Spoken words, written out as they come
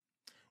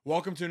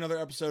Welcome to another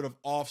episode of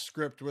Off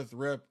Script with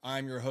Rip.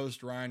 I'm your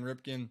host, Ryan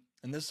Ripken,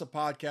 and this is a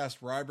podcast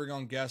where I bring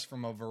on guests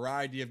from a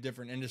variety of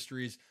different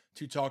industries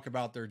to talk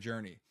about their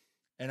journey.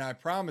 And I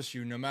promise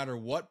you, no matter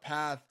what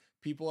path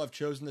people have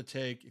chosen to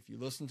take, if you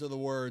listen to the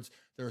words,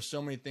 there are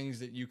so many things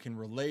that you can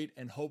relate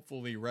and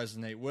hopefully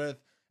resonate with.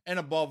 And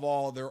above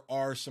all, there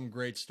are some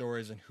great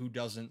stories, and who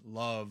doesn't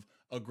love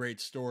a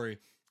great story?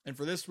 And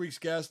for this week's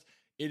guest,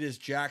 it is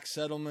Jack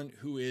Settleman,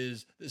 who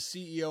is the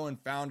CEO and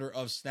founder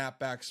of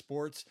SnapBack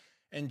Sports.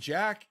 And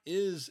Jack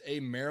is a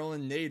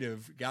Maryland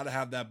native. Got to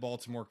have that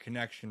Baltimore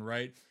connection,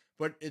 right?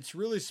 But it's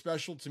really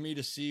special to me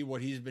to see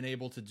what he's been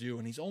able to do.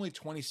 And he's only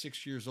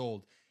 26 years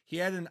old. He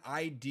had an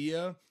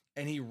idea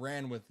and he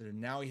ran with it.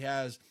 And now he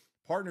has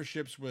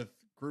partnerships with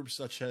groups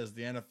such as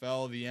the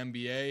NFL, the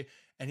NBA,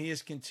 and he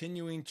is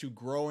continuing to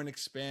grow and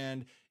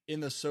expand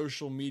in the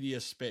social media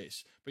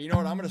space. But you know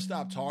what? I'm going to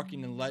stop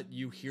talking and let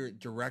you hear it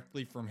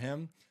directly from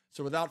him.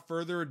 So without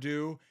further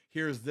ado,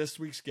 here's this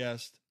week's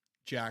guest,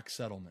 Jack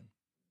Settleman.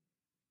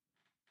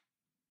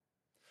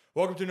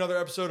 Welcome to another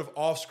episode of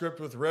Off Script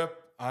with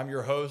Rip. I'm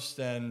your host,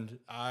 and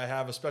I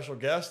have a special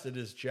guest. It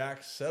is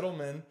Jack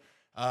Settleman.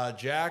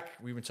 Jack,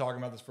 we've been talking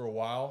about this for a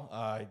while.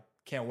 I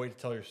can't wait to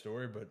tell your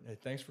story, but hey,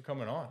 thanks for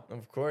coming on.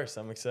 Of course,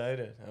 I'm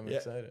excited. I'm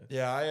excited.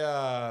 Yeah,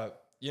 I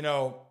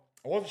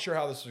wasn't sure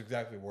how this would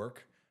exactly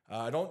work.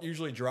 I don't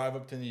usually drive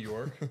up to New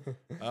York.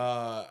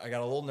 I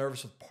got a little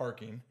nervous with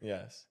parking.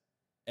 Yes.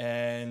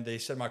 And they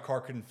said my car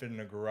couldn't fit in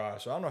a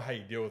garage. So I don't know how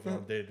you deal with it on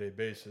a day-to-day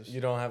basis.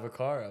 You don't have a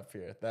car up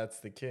here. That's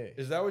the key.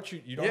 Is that what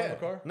you don't have a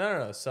car?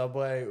 No.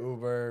 Subway,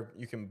 Uber,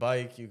 you can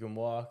bike, you can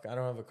walk. I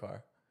don't have a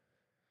car.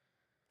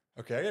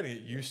 Okay, I got to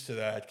get used to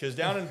that. Because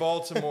down in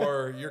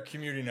Baltimore, you're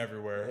commuting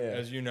everywhere,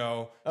 as you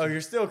know. Oh, you're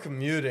still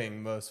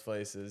commuting most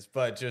places,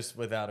 but just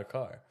without a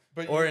car.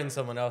 Or in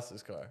someone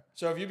else's car.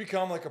 So have you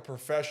become like a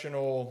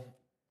professional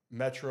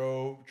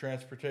metro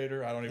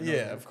transportator? I don't even know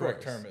what the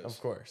correct term is.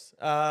 Of course.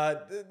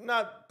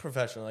 Not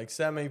professional, like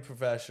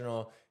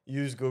semi-professional.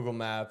 Use Google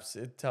Maps.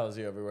 It tells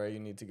you everywhere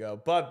you need to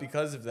go. But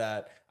because of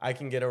that, I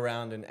can get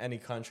around in any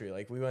country.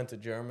 Like we went to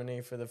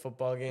Germany for the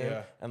football game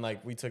and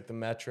like we took the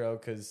metro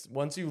because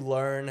once you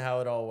learn how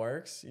it all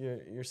works,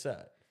 you're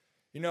set.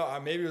 You know,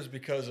 maybe it was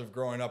because of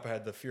growing up, I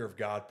had the fear of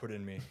God put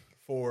in me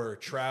for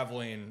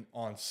traveling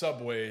on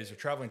subways or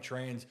traveling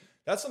trains.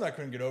 That's something I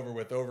couldn't get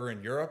over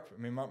in Europe.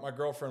 I mean, my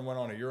girlfriend went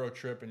on a Euro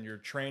trip and you're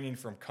training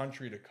from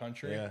country to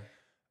country. Yeah.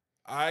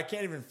 I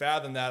can't even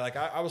fathom that. Like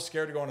I was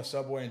scared to go on a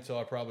subway until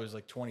I probably was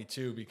like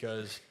 22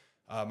 because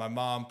my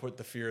mom put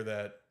the fear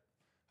that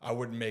I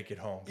wouldn't make it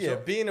home. Yeah,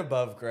 so, being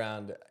above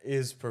ground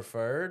is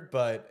preferred,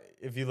 but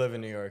if you live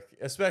in New York,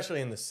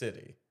 especially in the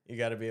city, you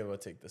got to be able to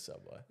take the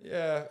subway.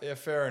 Yeah,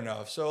 fair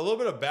enough. So a little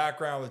bit of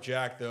background with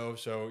Jack, though.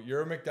 So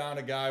you're a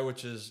McDonough guy,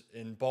 which is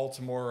in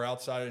Baltimore or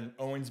outside in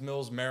Owings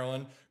Mills,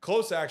 Maryland.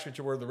 Close, actually,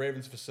 to where the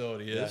Ravens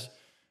facility is.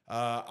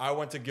 Yeah. I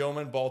went to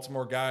Gilman,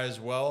 Baltimore guy as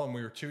well, and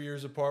we were 2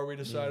 years apart. We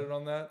decided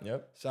on that.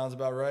 Yep. Sounds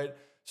about right.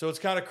 So it's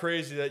kind of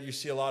crazy that you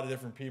see a lot of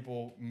different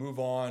people move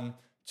on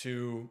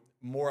to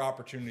more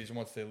opportunities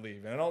once they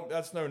leave. And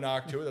that's no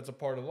knock to it. That's a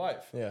part of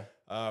life. Yeah.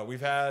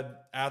 We've had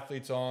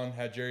athletes on,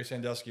 had Jerry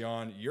Sandusky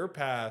on. Your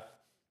path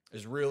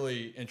is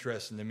really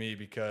interesting to me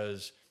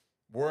because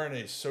we're in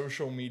a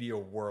social media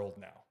world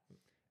now.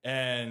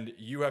 And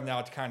you have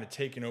now kind of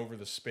taken over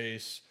the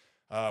space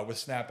with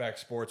SnapBack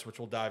Sports, which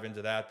we'll dive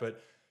into that.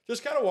 But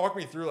just kind of walk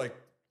me through, like,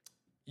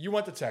 you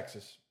went to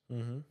Texas.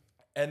 Mm-hmm.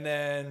 And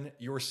then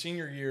your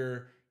senior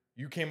year,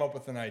 you came up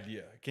with an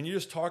idea. Can you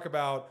just talk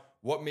about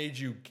what made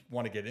you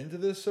want to get into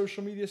this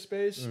social media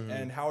space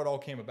and how it all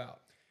came about?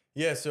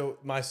 Yeah, so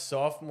my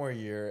sophomore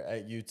year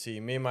at UT,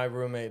 me and my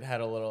roommate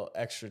had a little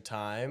extra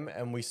time,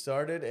 and we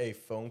started a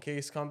phone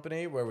case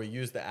company where we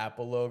used the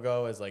Apple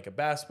logo as like a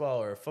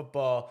basketball or a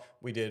football.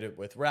 We did it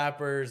with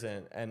rappers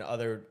and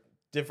other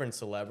different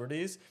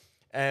celebrities,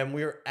 and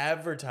we were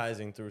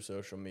advertising through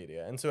social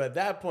media. And so at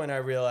that point, I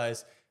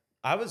realized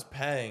I was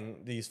paying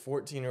these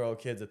 14-year-old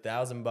kids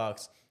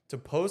 $1,000 to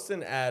post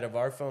an ad of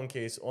our phone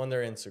case on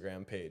their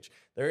Instagram page.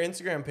 Their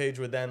Instagram page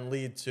would then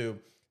lead to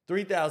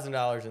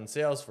 $3,000 in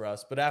sales for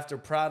us, but after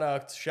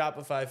product,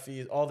 Shopify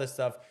fees, all this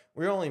stuff,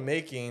 we're only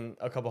making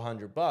a couple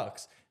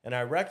 $100. And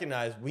I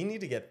recognized we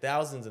need to get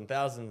thousands and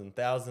thousands and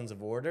thousands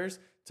of orders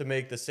to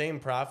make the same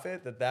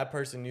profit that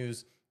person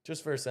used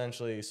just for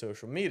essentially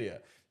social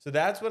media. So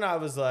that's when I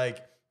was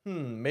like,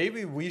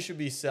 maybe we should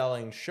be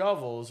selling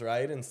shovels,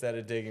 right, instead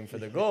of digging for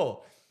the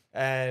gold.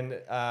 And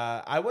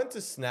I went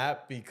to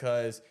Snap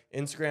because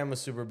Instagram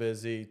was super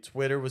busy,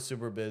 Twitter was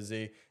super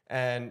busy,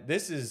 and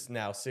this is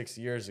now 6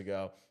 years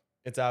ago.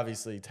 It's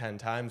obviously 10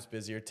 times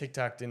busier.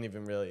 TikTok didn't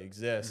even really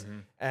exist. Mm-hmm.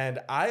 And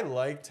I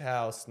liked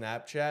how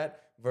Snapchat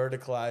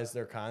verticalized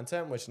their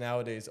content, which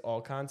nowadays all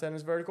content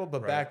is vertical.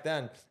 But back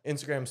then,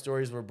 Instagram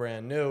stories were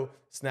brand new.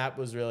 Snap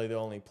was really the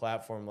only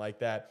platform like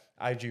that.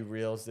 IG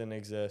Reels didn't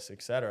exist,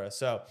 etc.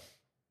 So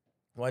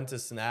went to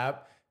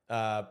Snap.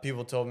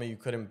 People told me you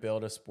couldn't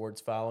build a sports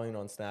following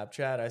on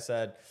Snapchat. I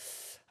said,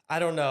 I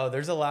don't know.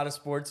 There's a lot of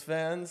sports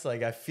fans.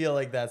 Like, I feel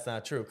like that's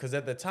not true. Because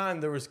at the time,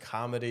 there was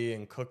comedy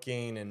and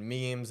cooking and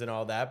memes and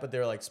all that. But they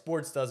were like,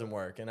 sports doesn't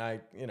work. And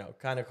I,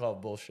 kind of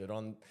called bullshit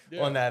on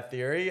that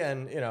theory.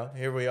 And,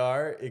 here we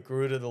are. It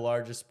grew to the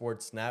largest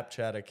sports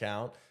Snapchat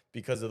account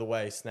because of the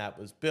way Snap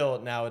was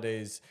built.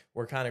 Nowadays,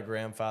 we're kind of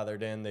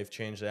grandfathered in. They've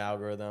changed the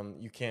algorithm.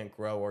 You can't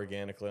grow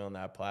organically on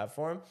that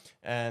platform.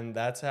 And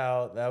that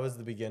was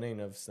the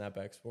beginning of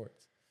SnapBack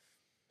Sports.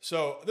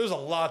 So there's a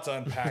lot to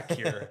unpack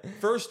here.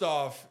 First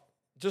off,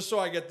 just so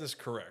I get this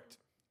correct,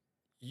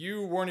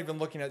 you weren't even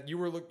looking at, you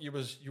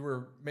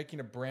were making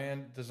a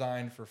brand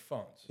design for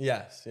phones.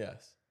 Yes.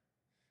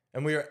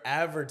 And we were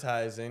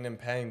advertising and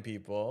paying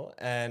people.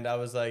 And I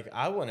was like,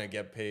 I want to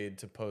get paid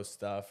to post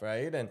stuff,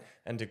 right?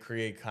 And to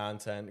create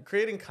content.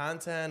 Creating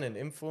content and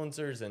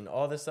influencers and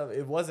all this stuff,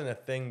 it wasn't a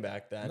thing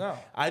back then. No.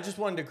 I just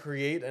wanted to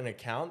create an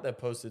account that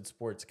posted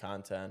sports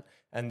content.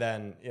 And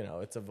then,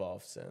 it's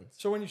evolved since.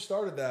 So when you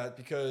started that,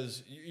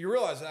 because you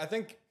realize, and I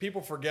think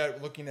people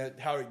forget looking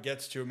at how it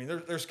gets to, I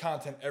mean, there's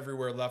content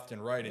everywhere left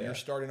and right. And you're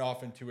starting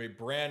off into a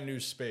brand new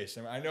space.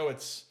 And I know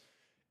it's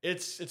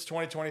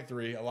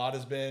 2023. A lot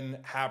has been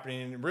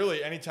happening.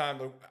 Really,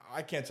 anytime,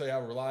 I can't tell you how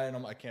we're relying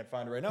on. I can't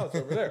find it right now. It's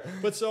over there.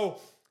 But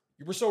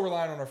we're so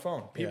reliant on our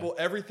phone. People,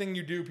 everything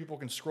you do, people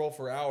can scroll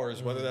for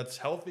hours, whether that's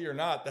healthy or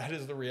not. That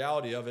is the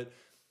reality of it.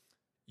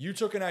 You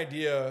took an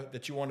idea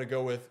that you wanted to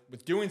go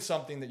with doing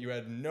something that you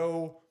had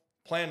no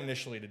plan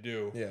initially to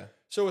do. Yeah.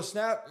 So a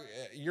Snap,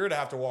 you're going to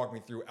have to walk me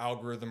through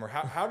algorithm, or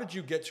how did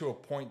you get to a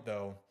point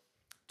though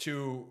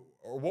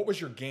or what was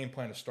your game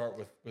plan to start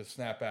with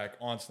SnapBack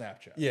on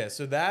Snapchat? Yeah,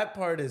 so that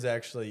part is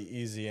actually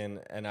easy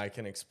and I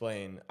can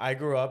explain. I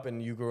grew up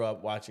and you grew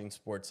up watching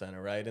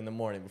SportsCenter, right? In the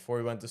morning before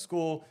we went to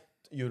school,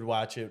 you would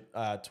watch it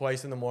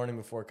twice in the morning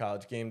before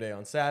college game day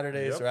on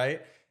Saturdays,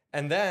 right?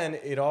 And then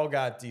it all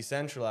got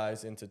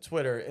decentralized into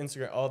Twitter,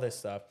 Instagram, all this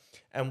stuff.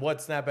 And what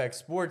SnapBack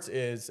Sports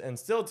is, and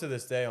still to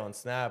this day on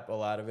Snap, a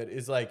lot of it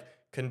is like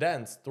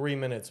condensed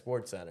 3-minute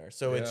SportsCenter.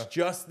 So it's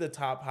just the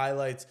top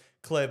highlights,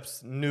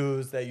 clips,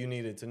 news that you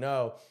needed to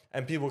know.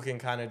 And people can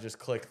kind of just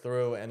click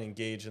through and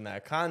engage in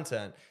that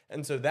content.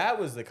 And so that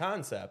was the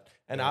concept.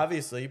 And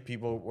obviously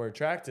people were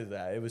attracted to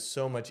that. It was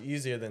so much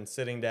easier than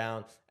sitting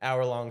down,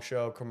 hour-long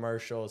show,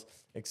 commercials,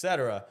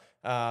 etc.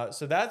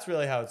 So that's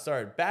really how it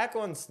started. Back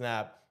on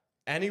Snap,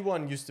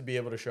 anyone used to be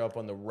able to show up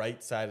on the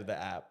right side of the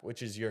app,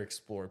 which is your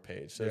Explore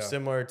page. So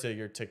similar to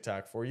your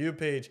TikTok For You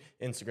page,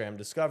 Instagram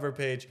Discover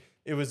page,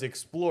 it was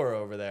Explore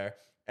over there.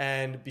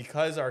 And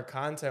because our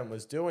content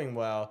was doing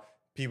well,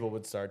 people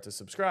would start to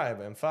subscribe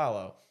and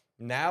follow.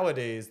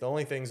 Nowadays, the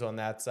only things on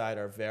that side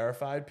are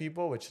verified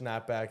people, which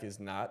SnapBack is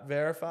not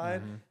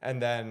verified.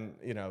 And then,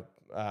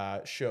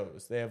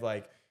 shows. They have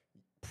like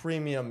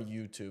premium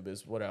YouTube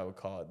is what I would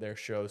call it, their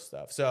show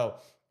stuff. So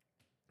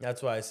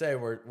that's why I say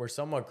we're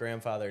somewhat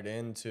grandfathered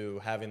into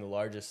having the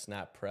largest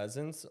Snap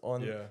presence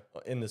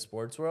in the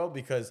sports world,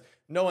 because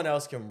no one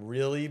else can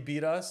really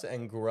beat us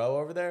and grow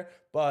over there.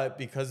 But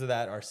because of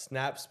that, our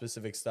Snap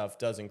specific stuff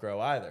doesn't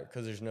grow either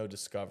because there's no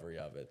discovery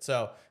of it.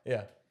 So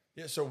yeah.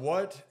 So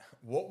what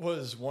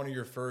was one of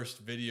your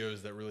first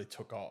videos that really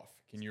took off?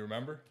 Can you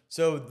remember?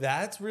 So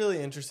that's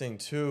really interesting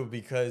too,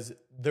 because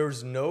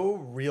there's no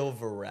real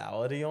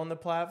virality on the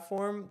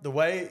platform. The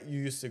way you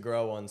used to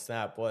grow on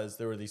Snap was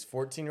there were these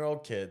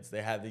 14-year-old kids.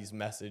 They had these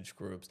message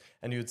groups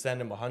and you would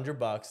send them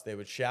 $100. They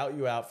would shout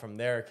you out from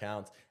their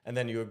accounts and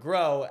then you would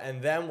grow.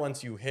 And then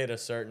once you hit a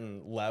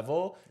certain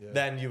level,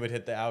 then you would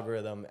hit the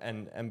algorithm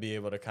and be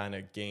able to kind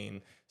of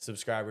gain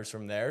subscribers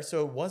from there.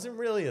 So it wasn't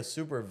really a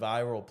super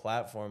viral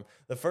platform.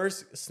 The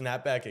first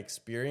SnapBack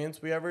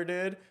experience we ever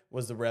did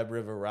was the Red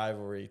River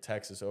Rivalry,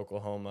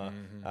 Texas-Oklahoma,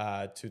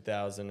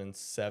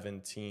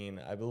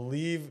 2017. I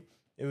believe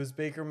it was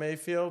Baker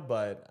Mayfield,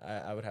 but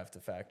I would have to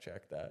fact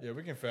check that. Yeah,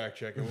 we can fact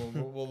check it.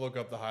 We'll look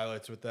up the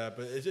highlights with that.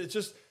 But it's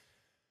just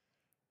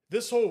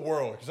this whole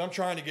world, because I'm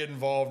trying to get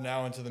involved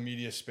now into the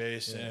media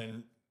space,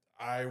 and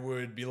I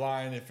would be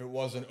lying if it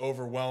wasn't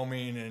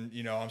overwhelming. And,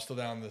 I'm still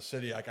down in the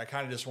city. Like, I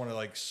kind of just want to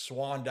like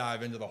swan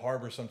dive into the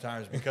harbor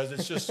sometimes because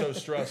it's just so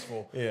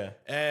stressful.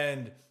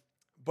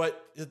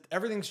 But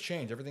everything's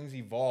changed. Everything's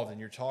evolved. And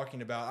you're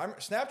talking about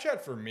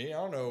Snapchat for me.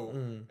 I don't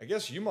know. I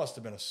guess you must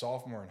have been a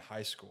sophomore in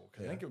high school.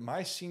 Because I think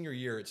my senior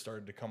year, it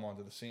started to come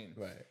onto the scene.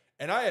 Right.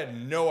 And I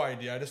had no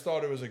idea. I just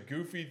thought it was a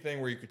goofy thing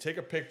where you could take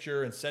a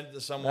picture and send it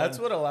to someone. That's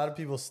what a lot of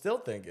people still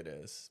think it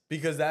is,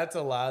 because that's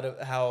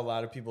how a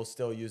lot of people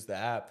still use the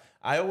app.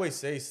 I always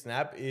say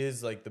Snap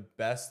is like the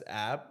best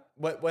app.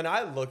 When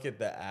I look at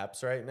the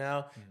apps right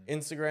now,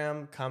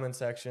 Instagram comment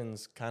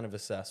section's kind of a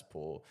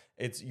cesspool.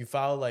 You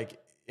follow like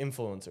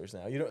influencers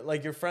now. You don't,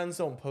 like, your friends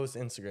don't post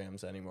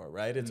Instagrams anymore,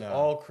 right? It's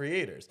all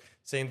creators.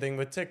 Same thing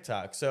with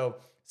TikTok. So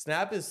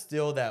Snap is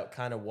still that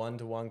kind of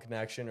one-to-one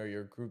connection or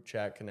your group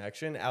chat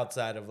connection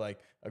outside of like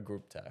a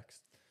group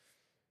text.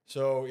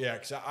 So yeah,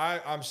 because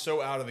I'm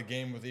so out of the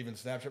game with even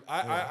Snapchat.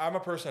 I'm a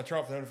person, I turn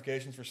off the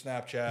notifications for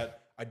Snapchat.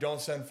 I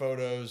don't send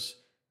photos.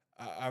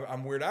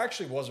 I'm weird. I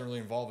actually wasn't really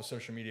involved with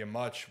social media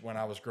much when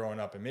I was growing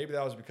up, and maybe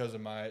that was because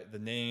of the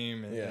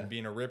name and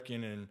being a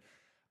Ripken. And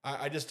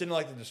I just didn't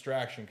like the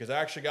distraction because I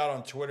actually got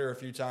on Twitter a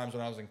few times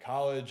when I was in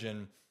college,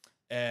 and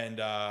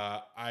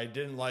I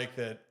didn't like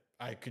that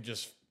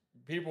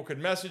people could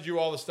message you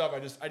all this stuff.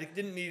 I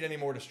didn't need any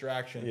more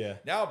distraction. Yeah.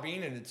 Now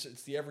being in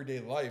it's the everyday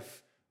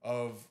life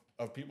of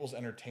people's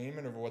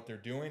entertainment, of what they're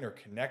doing or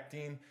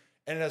connecting,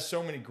 and it has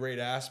so many great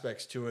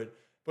aspects to it.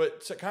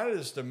 But to kind of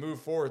just to move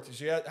forward,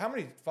 so how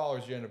many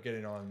followers do you end up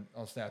getting on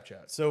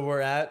Snapchat? So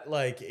we're at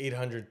like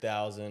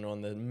 800,000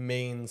 on the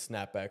main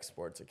SnapBack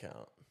sports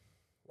account.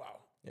 Wow.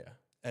 Yeah.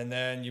 And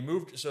then you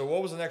moved. So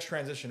what was the next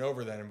transition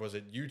over then? Was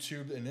it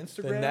YouTube and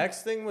Instagram? The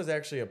next thing was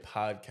actually a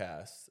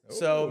podcast. Ooh.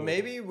 So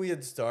maybe we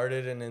had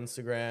started an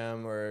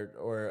Instagram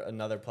or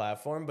another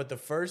platform, but the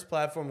first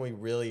platform we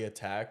really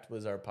attacked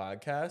was our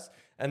podcast.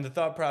 And the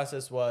thought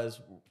process was,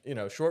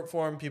 short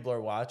form, people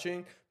are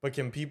watching, but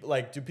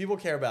do people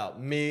care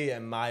about me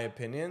and my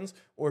opinions,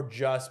 or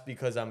just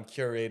because I'm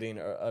curating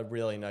a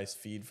really nice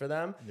feed for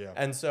them? Yeah.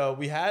 And so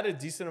we had a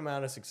decent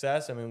amount of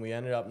success. I mean, we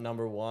ended up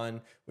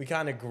 #1. We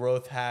kind of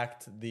growth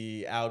hacked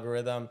the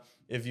algorithm.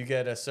 If you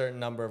get a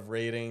certain number of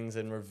ratings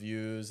and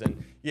reviews,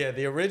 and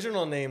the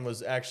original name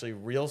was actually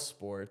Real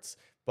Sports.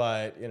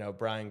 But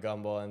Brian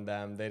Gumbel and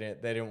them, they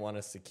didn't want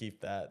us to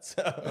keep that.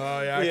 So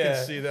oh yeah, I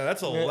can see that.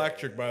 That's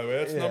electric, by the way.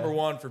 That's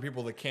 #1 for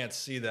people that can't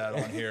see that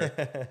on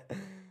here.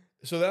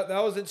 So that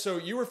was it. So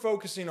you were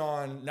focusing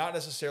on not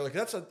necessarily,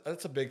 that's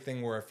a big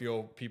thing where I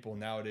feel people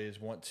nowadays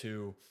want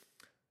to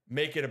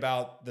make it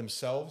about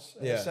themselves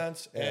in a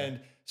sense. Yeah. And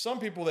some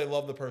people, they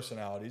love the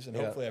personalities, and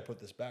hopefully I put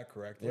this back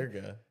correctly. You're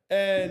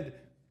good.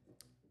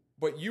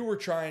 But you were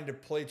trying to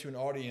play to an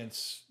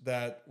audience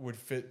that would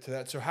fit to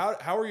that. So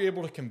how are you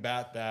able to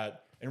combat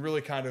that and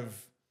really kind of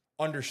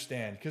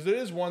understand? Because it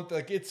is one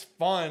thing, it's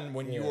fun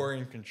when you are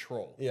in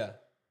control. Yeah.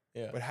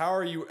 Yeah. But how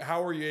are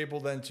you able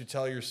then to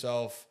tell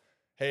yourself,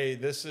 hey,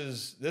 this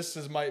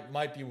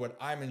might be what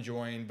I'm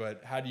enjoying,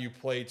 but how do you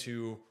play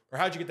to, or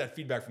how'd you get that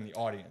feedback from the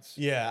audience?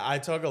 Yeah, I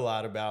talk a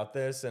lot about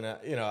this, and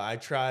I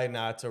try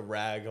not to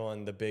rag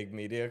on the big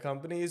media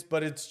companies,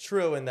 but it's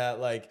true in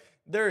that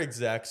their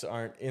execs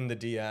aren't in the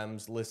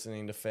DMs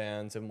listening to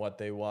fans and what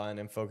they want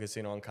and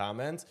focusing on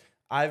comments.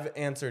 I've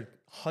answered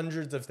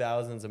hundreds of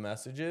thousands of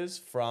messages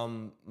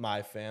from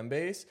my fan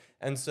base.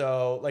 And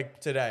so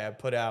today I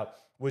put out,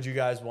 would you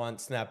guys want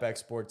SnapBack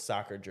Sports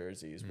soccer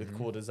jerseys with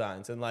cool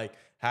designs? And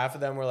half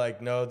of them were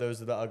like, no,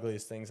 those are the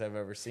ugliest things I've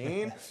ever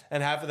seen.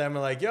 And half of them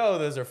were like, yo,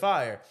 those are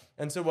fire.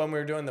 And so when we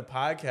were doing the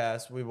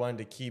podcast, we wanted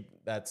to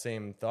keep that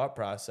same thought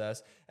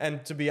process.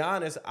 And to be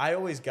honest, I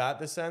always got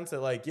the sense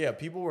that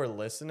people were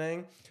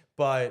listening,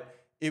 but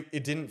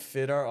it didn't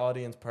fit our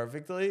audience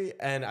perfectly.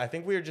 And I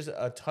think we were just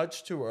a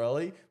touch too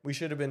early. We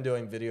should have been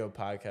doing video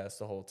podcasts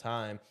the whole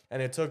time. And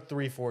it took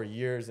 3-4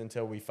 years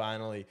until we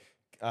finally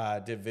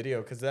did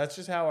video, because that's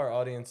just how our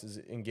audience is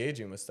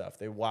engaging with stuff.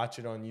 They watch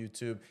it on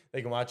YouTube.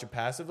 They can watch it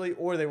passively,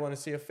 or they want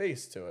to see a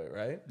face to it,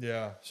 right?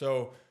 Yeah.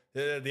 So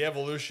the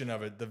evolution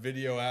of it, the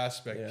video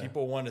aspect,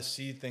 people want to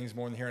see things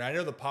more than hear. And I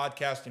know the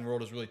podcasting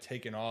world has really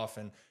taken off,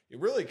 and it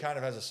really kind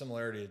of has a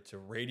similarity to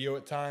radio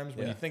at times.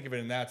 When you think of it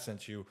in that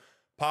sense, you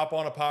pop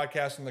on a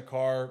podcast in the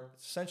car.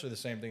 It's essentially the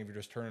same thing if you're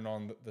just turning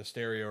on the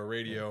stereo or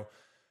radio.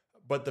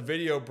 But the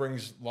video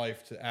brings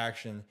life to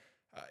action.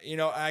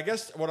 I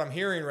guess what I'm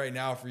hearing right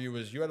now for you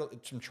is you had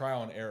some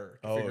trial and error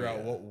to figure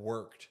out what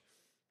worked.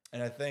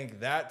 And I think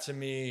that to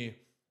me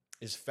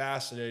is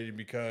fascinating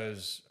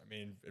because,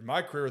 in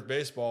my career with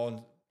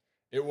baseball,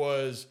 it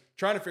was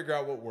trying to figure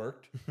out what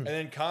worked. And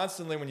then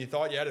constantly when you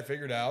thought you had it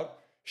figured out,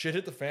 shit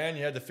hit the fan.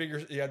 You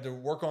had to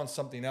work on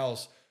something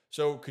else.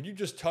 So could you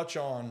just touch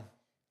on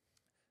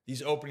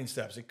these opening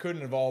steps? It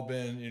couldn't have all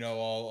been,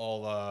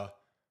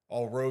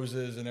 all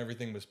roses and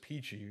everything was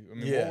peachy.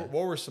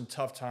 What were some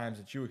tough times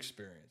that you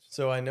experienced?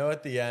 So I know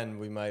at the end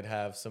we might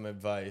have some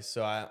advice.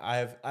 So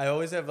I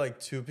always have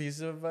 2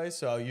 pieces of advice.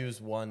 So I'll use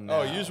one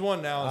now. Oh, use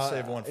one now and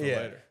save one for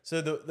later.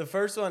 So the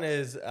first one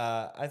is,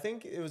 I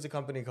think it was a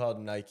company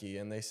called Nike,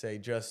 and they say,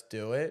 just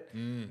do it.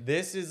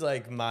 This is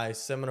my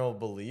seminal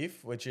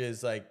belief, which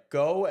is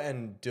go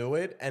and do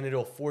it, and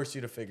it'll force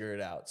you to figure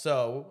it out.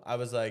 So I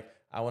was I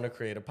want to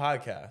create a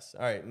podcast.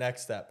 All right,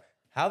 next step.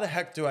 How the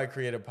heck do I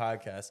create a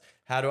podcast?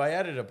 How do I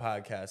edit a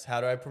podcast? How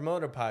do I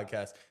promote a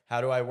podcast? How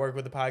do I work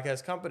with a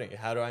podcast company?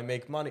 How do I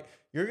make money?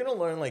 You're going to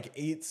learn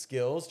 8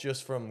 skills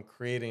just from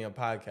creating a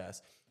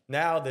podcast.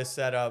 Now, this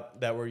setup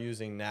that we're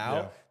using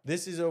now,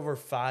 this is over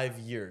 5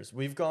 years.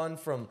 We've gone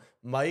from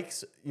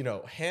mics,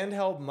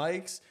 handheld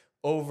mics,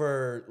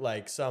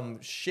 over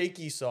some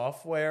shaky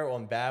software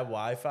on bad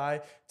Wi-Fi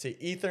to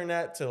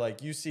Ethernet to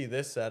you see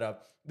this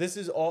setup. This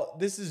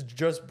is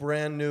just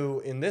brand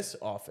new in this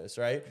office,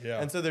 right? Yeah.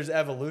 And so there's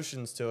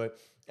evolutions to it.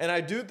 And I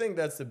do think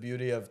that's the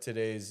beauty of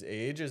today's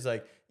age is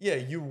yeah,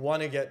 you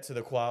want to get to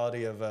the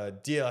quality of a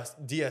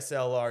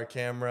DSLR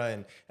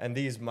camera and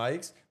these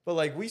mics. But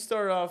like we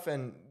start off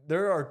and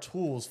there are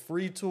tools,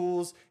 free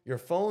tools. Your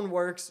phone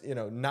works,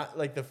 not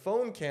like the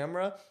phone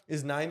camera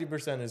is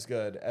 90% as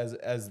good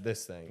as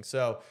this thing.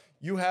 So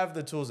you have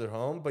the tools at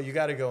home, but you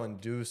got to go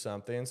and do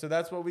something. And so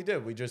that's what we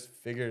did. We just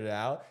figured it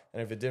out.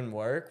 And if it didn't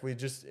work, we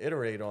just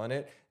iterate on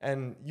it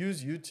and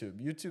use YouTube.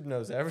 YouTube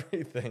knows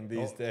everything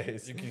these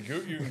days. You can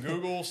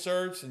Google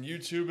search and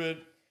YouTube it.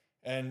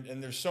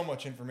 And there's so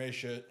much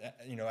information,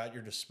 at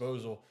your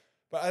disposal.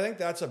 But I think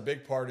that's a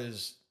big part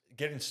is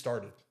getting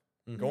started,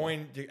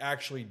 going to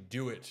actually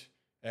do it.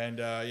 And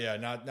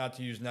not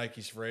to use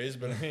Nike's phrase,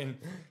 but I mean,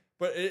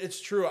 but it's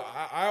true.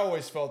 I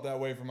always felt that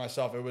way for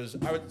myself. It was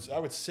I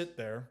would sit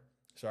there.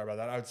 Sorry about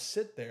that. I would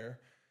sit there,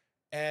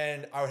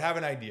 and I would have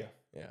an idea.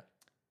 Yeah.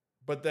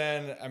 But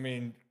then, I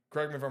mean,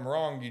 correct me if I'm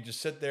wrong. You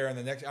just sit there, and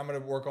I'm going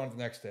to work on it the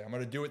next day. I'm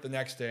going to do it the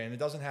next day, and it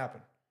doesn't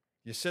happen.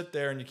 You sit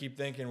there and you keep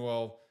thinking,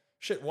 well,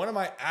 shit, when am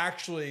I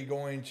actually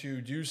going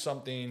to do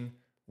something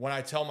when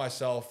I tell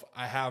myself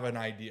I have an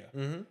idea?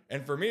 Mm-hmm.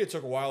 And for me, it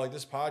took a while, like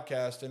this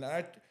podcast. And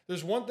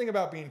there's one thing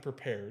about being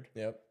prepared.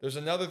 Yep. There's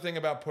another thing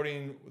about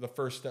putting the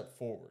first step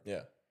forward.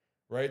 Yeah.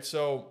 Right?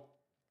 So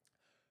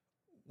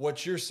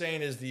what you're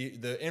saying is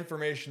the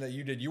information that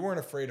you did, you weren't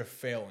afraid of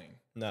failing.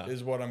 No.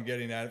 Is what I'm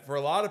getting at. For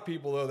a lot of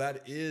people, though,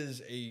 that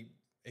is a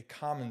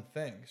common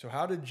thing. So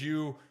how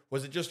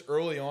was it just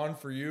early on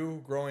for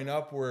you growing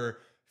up where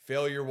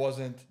failure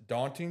wasn't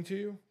daunting to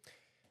you?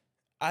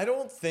 I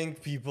don't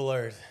think people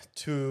are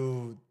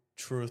too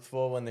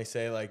truthful when they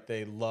say like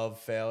they love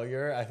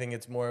failure. I think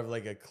it's more of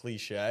like a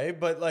cliche,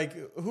 but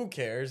like who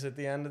cares at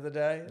the end of the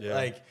day? Yeah.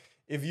 Like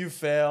if you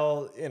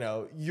fail,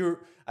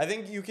 I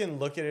think you can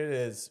look at it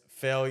as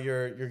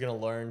failure. You're going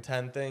to learn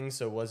 10 things.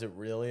 So was it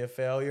really a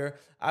failure?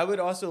 I would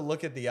also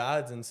look at the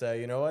odds and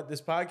say, you know what,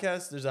 this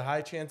podcast, there's a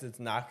high chance it's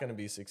not going to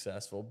be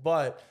successful,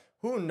 but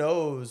who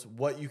knows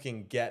what you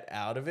can get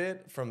out of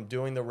it from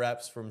doing the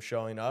reps, from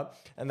showing up.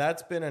 And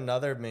that's been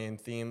another main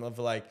theme of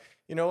like,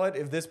 you know what,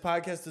 if this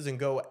podcast doesn't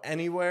go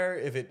anywhere,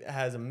 if it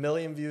has 1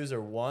 million views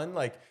or one,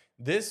 like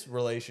this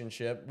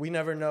relationship, we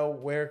never know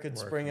where it could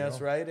spring us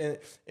right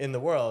in the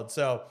world.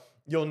 So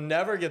you'll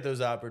never get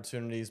those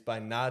opportunities by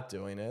not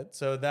doing it.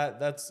 So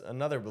that's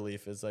another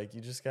belief is like,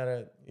 you just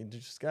gotta do it.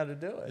 Just gotta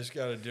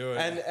do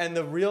it. And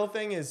the real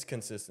thing is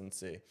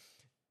consistency.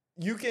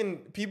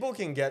 People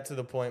can get to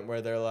the point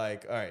where they're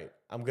like, all right,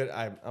 I'm good.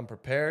 I'm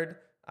prepared.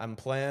 I'm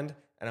planned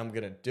and I'm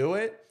going to do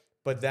it.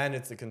 But then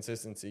it's the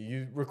consistency.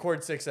 You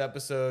record 6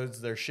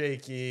 episodes, they're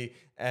shaky.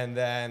 And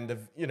then the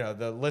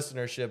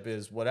listenership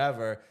is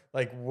whatever.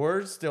 Like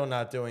we're still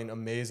not doing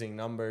amazing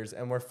numbers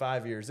and we're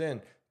 5 years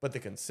in, but the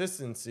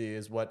consistency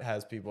is what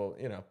has people,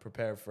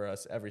 prepare for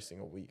us every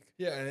single week.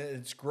 Yeah, and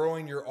it's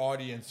growing your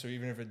audience. So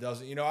even if it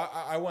doesn't,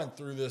 I went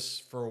through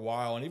this for a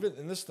while, and even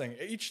in this thing,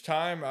 each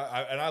time,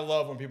 I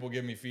love when people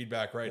give me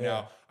feedback right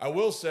now. I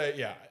will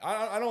say,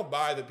 I don't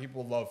buy that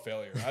people love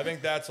failure. I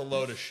think that's a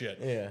load of shit.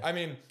 Yeah. I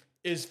mean,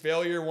 is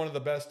failure one of the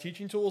best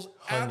teaching tools?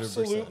 100%.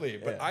 Absolutely.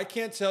 But I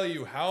can't tell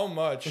you how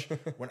much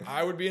when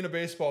I would be in a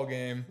baseball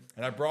game,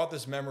 and I brought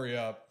this memory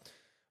up,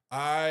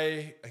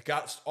 I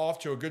got off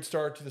to a good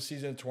start to the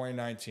season in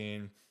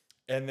 2019.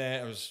 And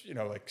then it was,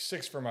 like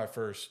 6 for my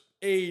first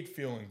 8,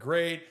 feeling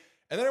great.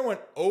 And then I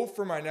went 0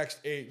 for my next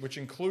 8, which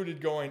included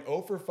going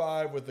 0 for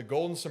 5 with the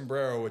golden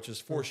sombrero, which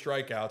is 4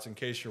 strikeouts, in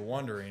case you're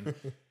wondering.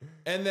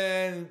 And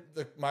then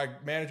my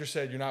manager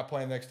said, you're not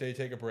playing the next day,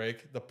 take a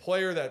break. The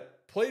player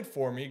that played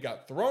for me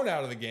got thrown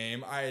out of the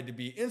game. I had to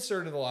be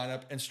inserted in the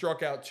lineup and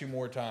struck out 2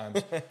 more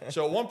times.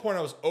 So at one point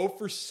I was 0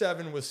 for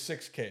 7 with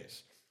 6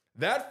 Ks.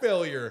 That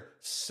failure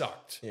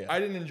sucked. Yeah. I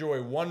didn't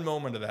enjoy one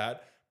moment of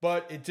that,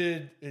 but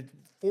it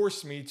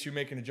forced me to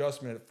make an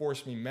adjustment. It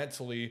forced me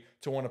mentally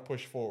to want to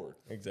push forward.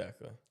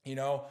 Exactly.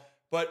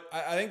 But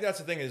I think that's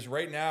the thing is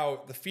right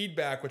now, the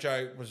feedback, which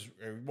I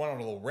went on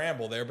a little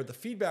ramble there, but the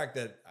feedback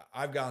that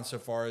I've gotten so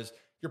far is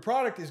your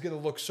product is going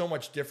to look so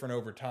much different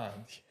over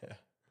time. Yeah.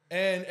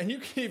 And you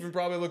can even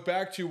probably look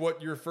back to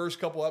what your first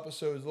couple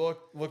episodes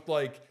looked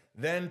like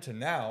then to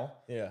now.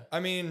 Yeah.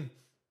 I mean,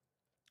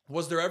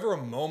 was there ever a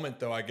moment,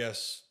 though, I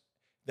guess,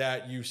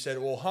 that you said,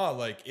 well,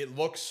 like it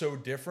looks so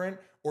different,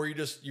 or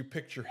you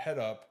picked your head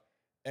up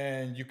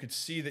and you could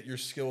see that your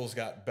skills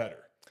got better?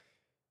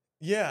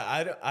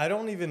 Yeah, I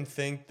don't even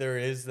think there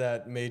is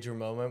that major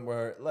moment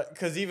where,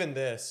 because even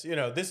this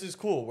is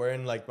cool. We're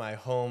in like my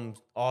home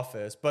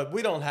office, but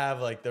we don't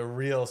have like the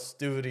real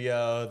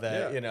studio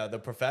that, the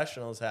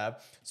professionals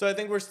have. So I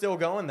think we're still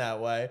going that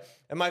way.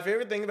 And my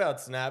favorite thing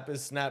about Snap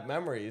is Snap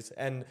Memories.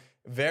 And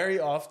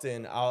very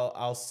often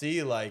I'll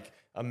see like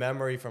a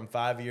memory from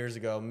 5 years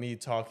ago, me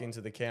talking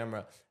to the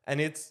camera, and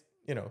it's,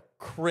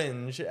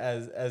 cringe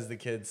as the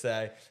kids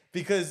say,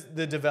 because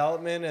the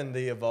development and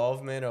the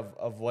evolvement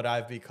of what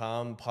I've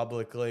become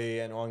publicly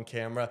and on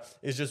camera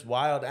is just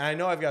wild. And I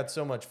know I've got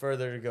so much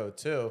further to go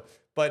too,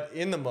 but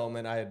in the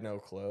moment I had no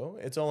clue.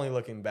 It's only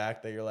looking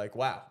back that you're like,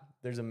 wow,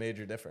 there's a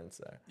major difference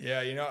there.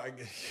 Yeah.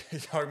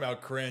 Talking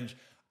about cringe.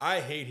 I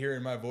hate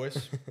hearing my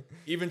voice,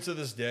 even to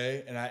this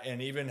day,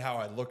 and even how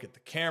I look at the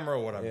camera,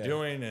 what I'm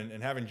doing,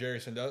 and having Jerry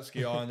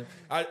Sandusky on.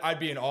 I'd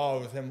be in awe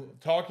with him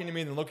talking to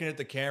me and then looking at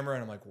the camera,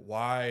 and I'm like,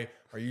 why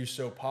are you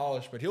so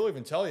polished? But he'll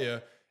even tell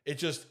you,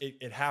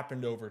 it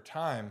happened over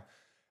time.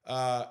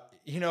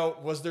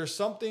 Was there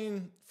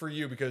something for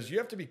you, because you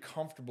have to be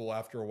comfortable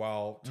after a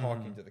while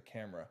talking to the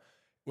camera?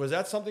 Was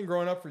that something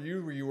growing up for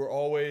you where you were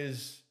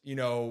always,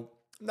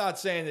 not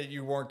saying that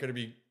you weren't going to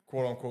be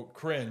quote unquote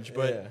cringe,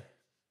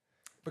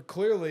 but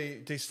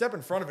clearly to step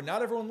in front of it,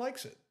 not everyone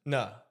likes it.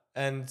 No.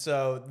 And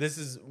so this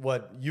is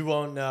what you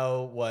won't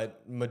know,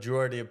 what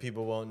majority of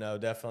people won't know,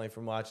 definitely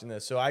from watching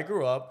this. So I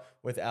grew up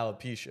with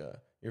alopecia.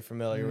 You're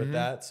familiar with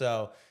that?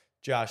 So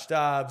Josh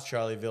Dobbs,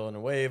 Charlie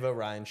Villanueva,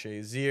 Ryan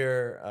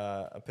Shazier,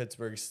 a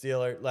Pittsburgh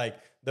Steeler, like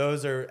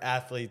those are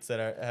athletes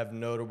that have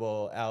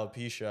notable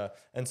alopecia.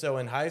 And so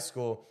in high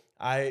school,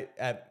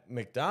 at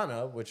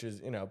McDonough, which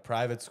is,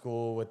 private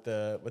school with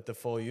the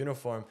full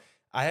uniform,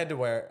 I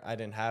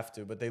didn't have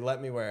to, but they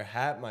let me wear a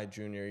hat my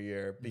junior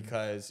year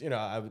because,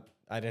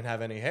 I didn't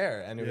have any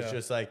hair, and it was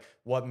just like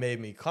what made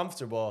me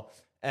comfortable.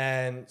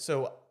 And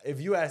so if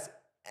you ask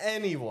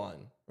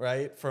anyone,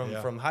 right,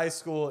 from high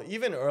school,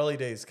 even early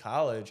days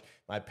college,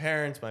 my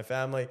parents, my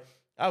family,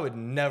 I would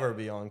never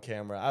be on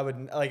camera.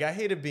 I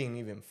hated being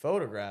even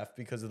photographed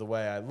because of the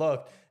way I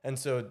looked. And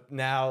so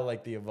now,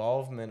 like, the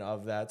evolvement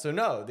of that. So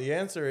no, the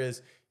answer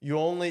is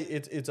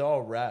it's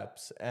all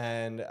reps.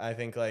 And I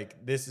think,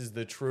 like, this is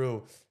the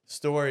true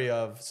story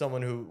of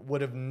someone who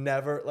would have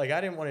never, like,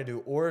 I didn't want to do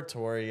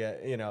oratory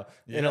in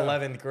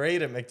 11th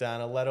grade at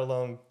McDonough, let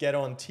alone get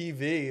on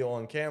TV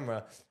on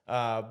camera.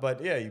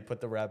 But yeah, you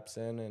put the reps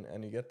in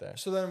and you get there.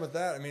 So then with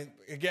that, I mean,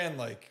 again,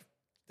 like,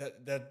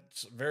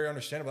 that's very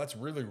understandable. That's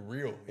really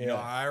real. You know,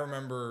 I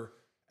remember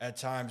at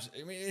times,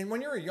 I mean, and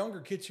when you're a younger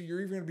kid too,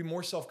 you're even going to be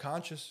more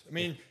self-conscious. I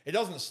mean, it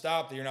doesn't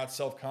stop that you're not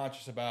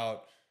self-conscious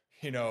about,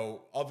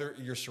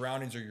 your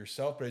surroundings or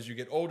yourself, but as you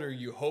get older,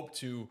 you hope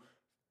to,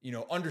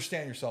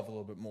 understand yourself a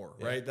little bit more,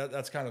 right?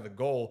 That's kind of the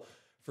goal.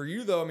 For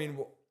you though, I mean,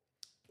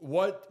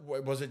 what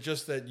was it,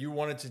 just that you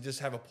wanted to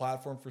just have a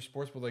platform for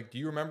sports, but like, do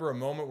you remember a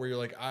moment where you're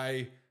like,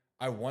 I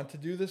want to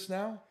do this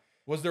now?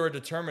 Was there a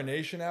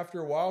determination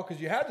after a while?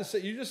 Because you had to say,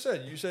 you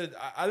said,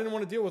 I didn't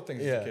want to deal with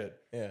things as a kid.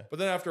 Yeah. But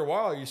then after a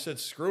while, you said,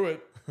 screw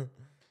it.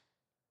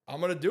 I'm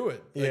going to do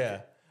it.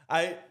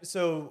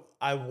 So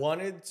I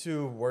wanted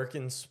to work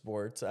in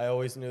sports. I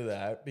always knew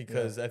that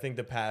because I think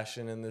the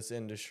passion in this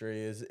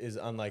industry is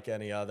unlike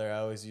any other. I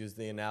always use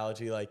the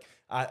analogy, like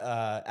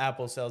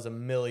Apple sells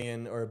 1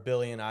 million or 1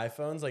 billion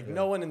iPhones. Like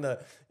no one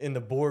in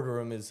the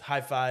boardroom is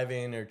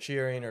high-fiving or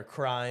cheering or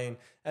crying.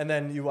 And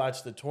then you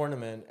watch the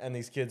tournament and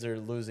these kids are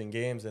losing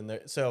games.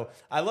 So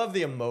I love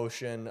the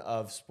emotion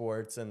of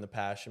sports and the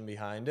passion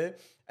behind it.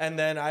 And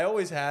then I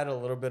always had a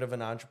little bit of an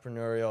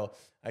entrepreneurial,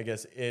 I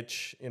guess,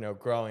 itch,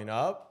 growing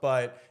up,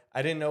 but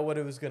I didn't know what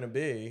it was going to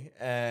be.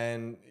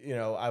 And,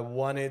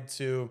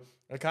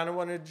 I kind of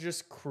wanted to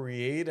just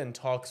create and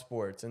talk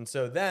sports. And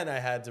so then I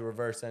had to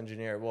reverse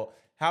engineer. Well,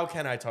 how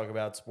can I talk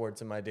about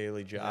sports in my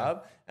daily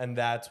job? Yeah. And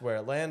that's where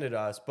it landed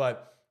us.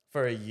 But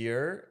for a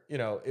year,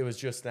 it was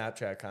just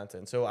Snapchat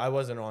content. So I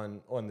wasn't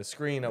on the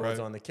screen. I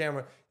wasn't on the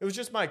camera. It was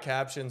just my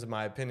captions and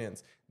my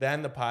opinions.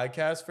 Then the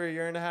podcast for a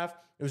year and a half,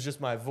 it was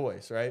just my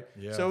voice, right?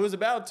 Yeah. So it was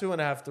about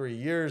 2.5, 3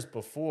 years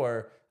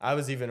before I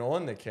was even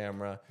on the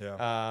camera,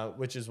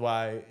 which is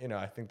why,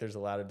 I think there's a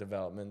lot of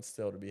development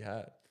still to be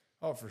had.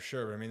 Oh, for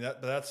sure. I mean,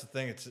 that's the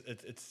thing.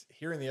 It's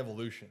hearing the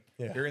evolution,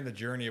 hearing the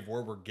journey of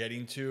where we're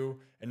getting to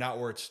and not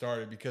where it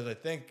started. Because I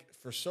think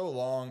for so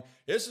long,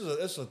 this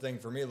is a thing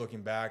for me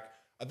looking back.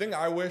 I think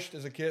I wished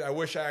as a kid, I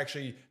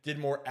actually did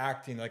more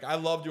acting. Like I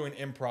love doing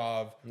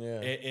improv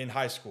in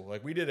high school.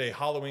 Like we did a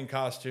Halloween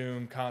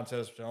costume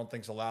contest, which I don't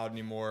think's allowed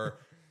anymore.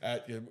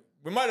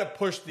 We might have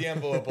pushed the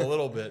envelope a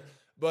little bit,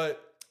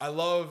 but I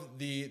love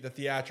the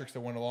theatrics that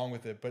went along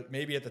with it. But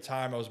maybe at the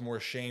time I was more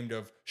ashamed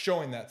of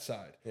showing that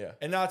side. Yeah.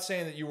 And not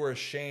saying that you were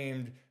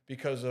ashamed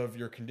because of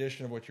your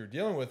condition of what you're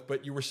dealing with,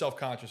 but you were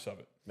self-conscious of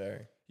it.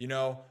 Very.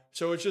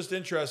 So it's just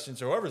interesting.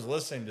 So whoever's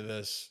listening to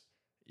this,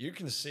 you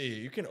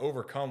can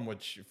overcome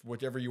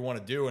whatever you want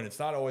to do. And it's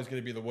not always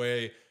going to be the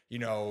way,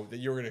 that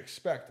you were going to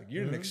expect. Like you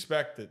didn't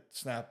expect that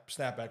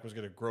SnapBack was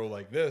going to grow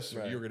like this,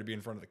 or you were going to be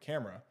in front of the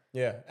camera.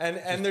 Yeah.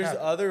 And there's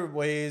other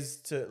ways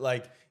to,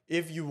 like,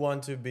 if you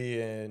want to be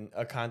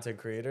a content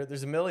creator,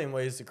 there's a million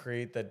ways to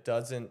create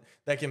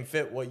that can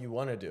fit what you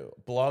want to do.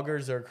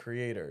 Bloggers are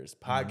creators.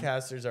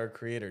 Podcasters are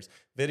creators.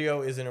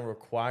 Video isn't a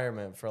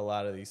requirement for a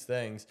lot of these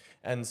things.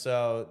 And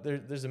so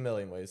there's a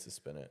million ways to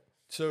spin it.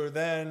 So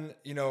then,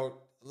 a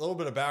little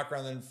bit of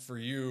background then for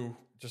you,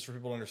 just for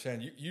people to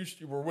understand. You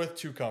were with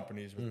two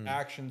companies, with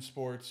Action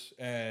Sports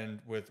and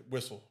with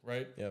Whistle,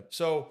 right? Yep.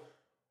 So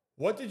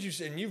what did you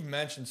say? And you've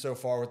mentioned so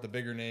far with the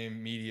bigger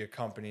name media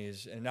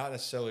companies, and not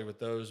necessarily with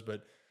those,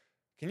 but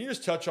can you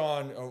just touch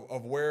on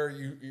of where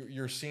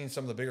you're seeing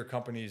some of the bigger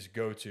companies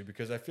go to?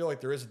 Because I feel like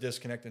there is a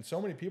disconnect, and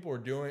so many people are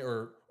doing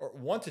or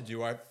want to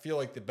do. I feel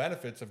like the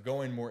benefits of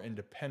going more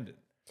independent.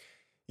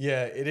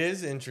 Yeah, it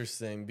is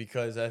interesting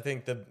because I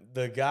think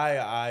the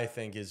guy I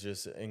think is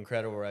just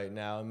incredible right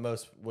now, and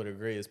most would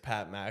agree, is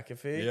Pat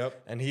McAfee.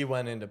 Yep. And he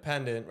went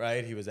independent,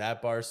 right? He was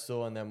at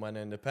Barstool and then went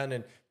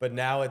independent. But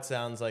now it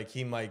sounds like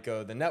he might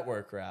go the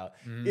network route.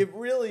 It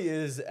really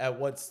is at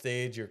what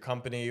stage your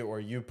company or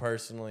you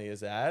personally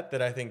is at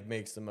that I think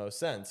makes the most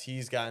sense.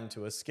 He's gotten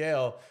to a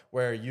scale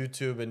where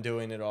YouTube and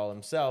doing it all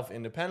himself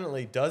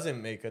independently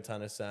doesn't make a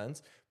ton of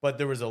sense. But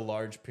there was a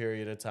large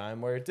period of time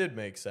where it did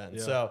make sense.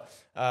 Yeah. So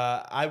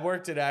I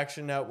worked at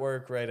Action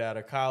Network right out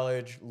of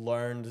college,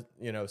 learned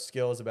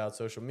skills about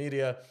social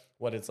media,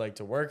 what it's like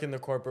to work in the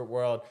corporate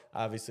world.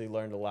 Obviously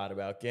learned a lot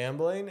about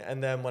gambling.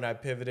 And then when I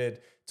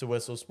pivoted to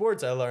Whistle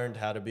Sports, I learned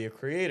how to be a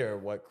creator,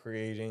 what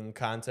creating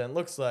content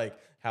looks like,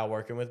 how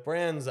working with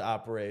brands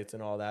operates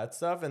and all that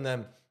stuff. And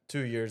then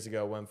 2 years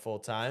ago went full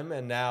time.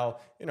 And now,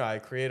 I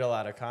create a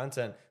lot of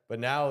content. But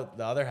now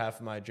the other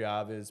half of my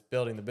job is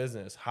building the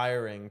business,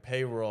 hiring,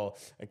 payroll,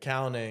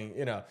 accounting,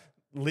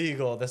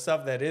 legal, the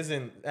stuff that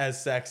isn't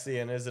as sexy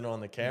and isn't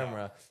on the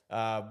camera.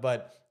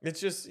 But it's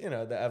just,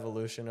 the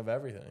evolution of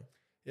everything.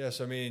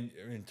 Yes, I mean,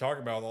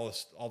 talking about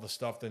all the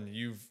stuff that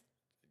you've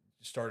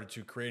started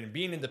to create and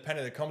being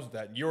independent that comes with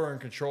that. You're in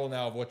control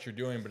now of what you're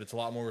doing, but it's a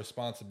lot more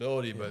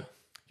responsibility. Yeah. But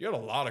you got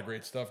a lot of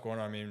great stuff going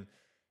on. I mean,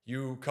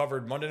 you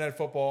covered Monday Night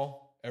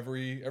Football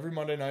every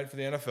Monday night for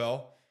the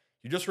NFL.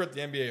 You just were at the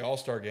NBA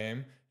All-Star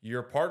Game.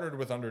 You're partnered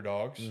with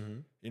Underdogs.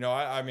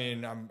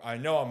 Mm-hmm. I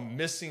know I'm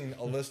missing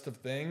a list of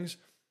things,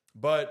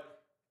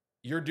 but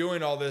you're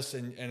doing all this,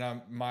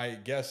 and my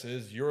guess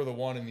is you're the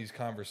one in these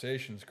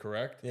conversations,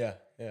 correct? Yeah.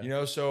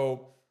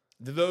 So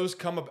do those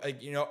come up?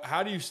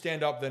 How do you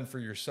stand up then for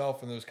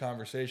yourself in those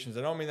conversations?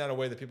 I don't mean that in a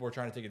way that people are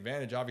trying to take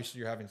advantage. Obviously,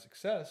 you're having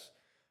success,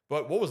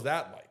 but what was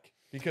that like?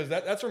 Because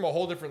that's from a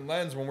whole different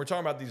lens. When we're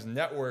talking about these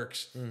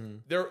networks,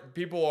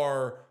 people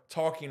are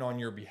talking on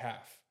your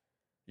behalf.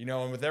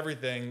 And with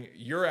everything,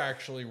 you're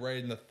actually right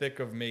in the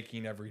thick of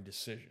making every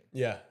decision.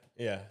 Yeah.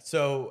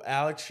 So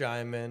Alex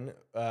Scheinman,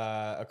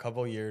 a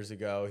couple years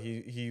ago,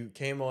 he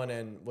came on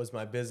and was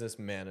my business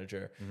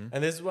manager. Mm-hmm.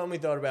 And this is when we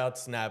thought about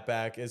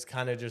SnapBack as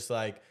kind of just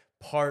like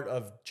part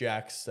of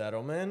Jack's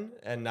Settleman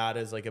and not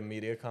as like a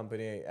media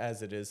company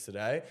as it is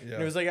today. Yeah.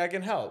 And it was like, I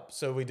can help.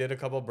 So we did a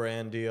couple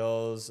brand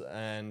deals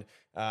and,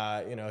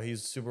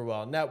 he's super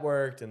well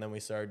networked. And then we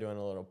started doing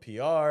a little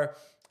PR.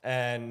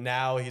 And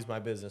now he's my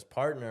business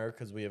partner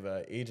because we have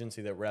an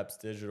agency that reps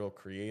digital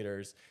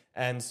creators.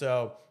 And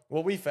so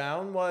what we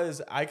found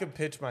was I could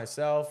pitch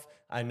myself.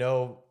 I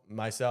know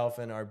myself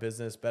and our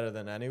business better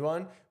than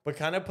anyone, but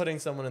kind of putting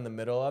someone in the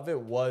middle of it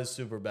was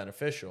super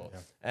beneficial. Yeah.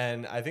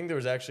 And I think there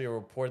was actually a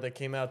report that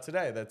came out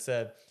today that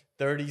said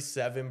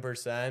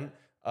 37%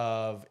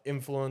 of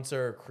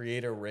influencer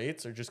creator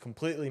rates are just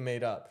completely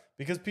made up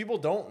because people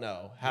don't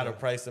know how to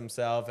price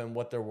themselves and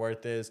what their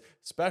worth is,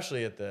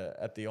 especially at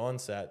the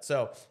onset.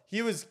 So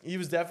he was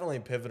definitely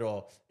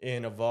pivotal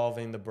in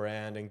evolving the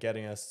brand and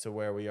getting us to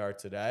where we are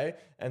today.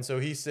 And so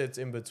he sits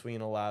in between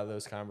a lot of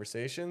those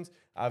conversations.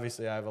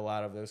 Obviously, I have a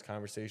lot of those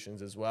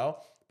conversations as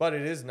well, but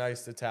it is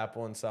nice to tap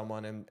on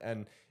someone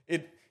and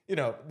it,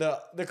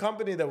 the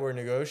company that we're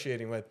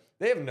negotiating with,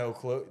 they have no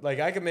clue. Like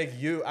I've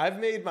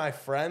made my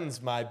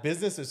friends, my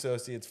business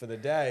associates for the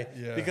day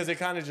because it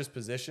kind of just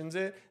positions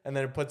it and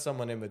then it puts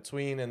someone in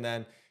between. And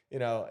then,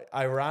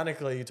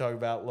 ironically, you talk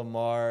about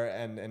Lamar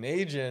and an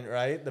agent,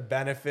 right? The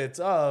benefits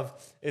of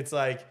it's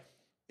like,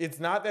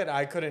 it's not that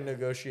I couldn't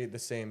negotiate the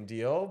same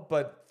deal,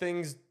 but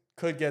things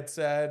could get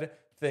said.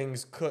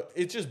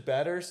 It's just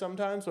better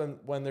sometimes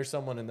when there's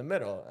someone in the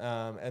middle.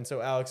 And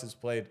so Alex has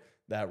played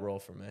that role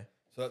for me.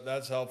 So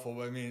that's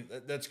helpful. I mean,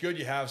 that's good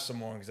you have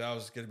someone because that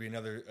was going to be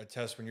another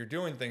test when you're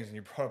doing things and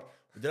you brought up,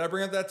 did I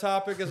bring up that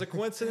topic as a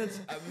coincidence?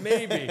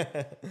 Maybe.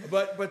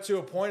 But to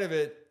a point of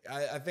it,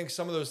 I think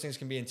some of those things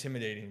can be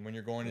intimidating when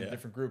you're going into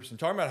different groups and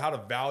talking about how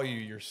to value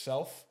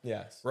yourself.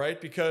 Yes. Right?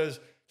 Because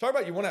talk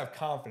about you want to have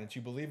confidence.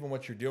 You believe in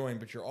what you're doing,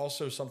 but you're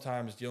also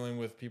sometimes dealing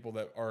with people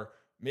that are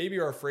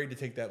afraid to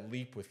take that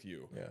leap with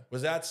you. Yeah.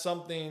 Was that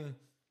something,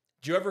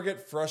 do you ever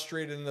get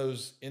frustrated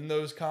in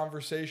those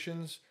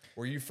conversations?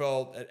 Where you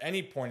felt at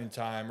any point in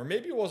time, or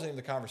maybe it wasn't in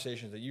the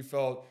conversations, that you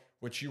felt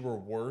what you were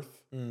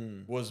worth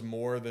was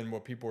more than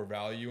what people were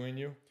valuing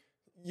you?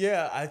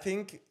 Yeah, I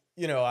think,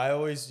 I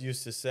always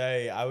used to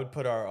say I would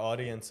put our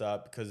audience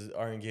up because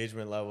our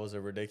engagement levels are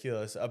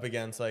ridiculous up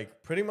against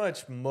like pretty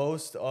much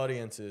most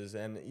audiences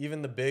and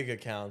even the big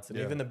accounts and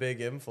even the big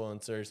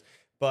influencers.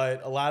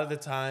 But a lot of the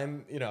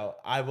time,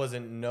 I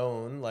wasn't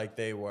known like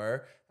they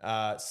were.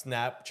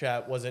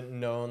 Snapchat wasn't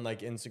known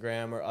like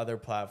Instagram or other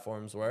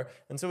platforms were.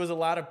 And so it was a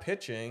lot of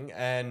pitching.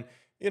 And,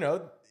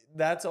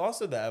 that's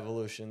also the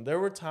evolution. There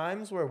were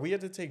times where we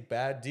had to take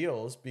bad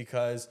deals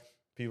because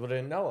people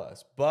didn't know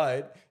us.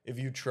 But if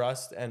you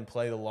trust and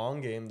play the long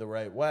game the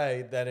right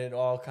way, then it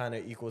all kind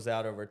of equals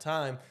out over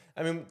time.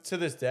 I mean, to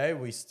this day,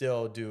 we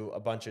still do a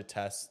bunch of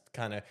test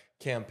kind of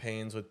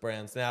campaigns with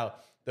brands. Now,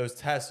 those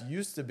tests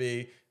used to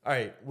be, all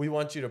right, we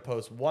want you to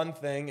post one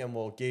thing and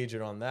we'll gauge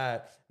it on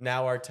that.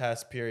 Now our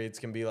test periods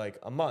can be like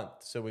a month.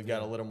 So we've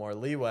got a little more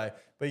leeway.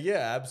 But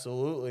yeah,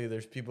 absolutely.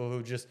 There's people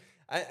who just,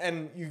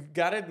 and you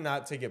got to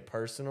not take it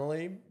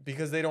personally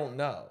because they don't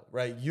know,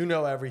 right? You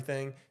know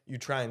everything. You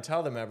try and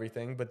tell them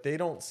everything, but they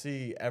don't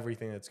see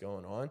everything that's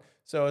going on.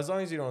 So as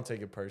long as you don't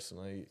take it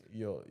personally,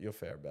 you'll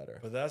fare better.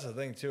 But that's the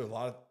thing too. A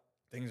lot of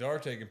things are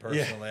taken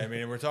personally. I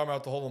mean, we're talking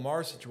about the whole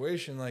Lamar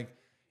situation. Like,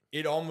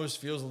 it almost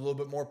feels a little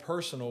bit more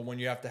personal when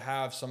you have to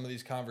have some of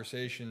these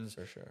conversations.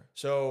 For sure.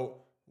 So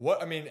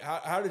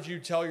how did you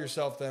tell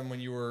yourself then when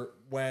you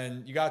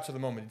got to the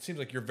moment? It seems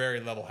like you're very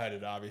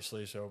level-headed,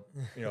 obviously. So,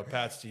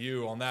 pats to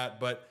you on that.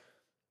 But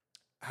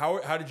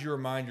how did you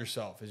remind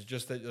yourself? Is it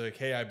just that, like,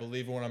 hey, I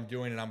believe in what I'm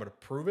doing and I'm going to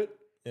prove it?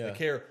 Yeah. Like,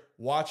 here,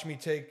 watch me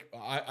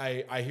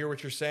I hear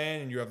what you're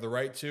saying and you have the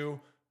right to,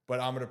 but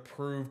I'm going to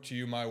prove to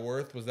you my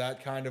worth. Was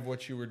that kind of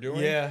what you were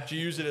doing? Yeah. Did you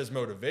use it as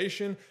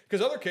motivation?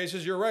 Because other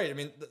cases, you're right. I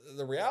mean,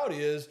 the reality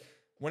is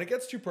when it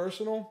gets too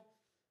personal,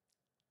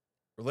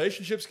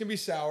 relationships can be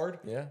soured.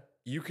 Yeah.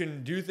 You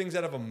can do things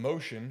out of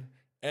emotion,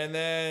 and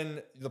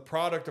then the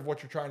product of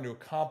what you're trying to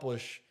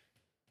accomplish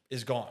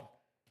is gone.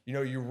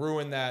 You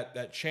ruin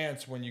that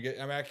chance when you get,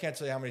 I mean, I can't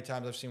tell you how many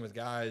times I've seen with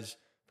guys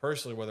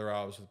personally, whether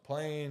I was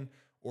playing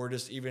or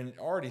just even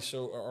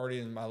already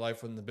in my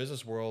life in the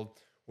business world,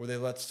 where they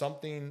let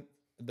something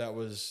that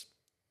was,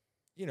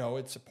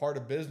 it's a part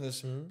of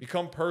business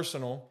become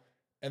personal.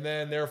 And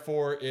then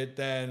therefore it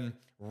then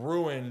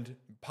ruined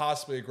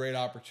possibly a great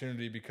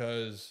opportunity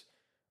because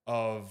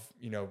of,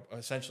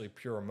 essentially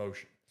pure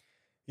emotion.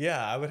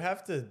 Yeah, I would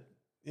have to,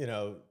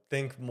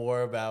 think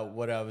more about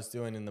what I was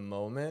doing in the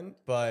moment,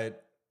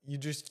 but you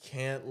just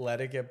can't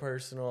let it get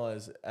personal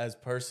as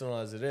personal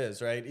as it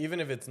is, right? Even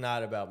if it's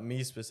not about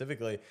me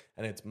specifically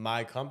and it's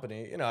my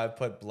company, I've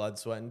put blood,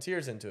 sweat, and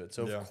tears into it.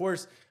 So of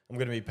course I'm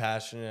going to be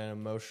passionate and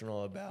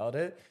emotional about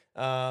it.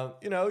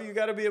 You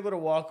got to be able to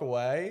walk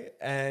away.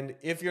 And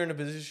if you're in a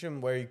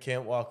position where you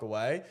can't walk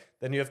away,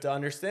 then you have to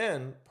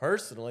understand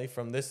personally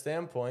from this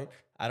standpoint,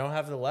 I don't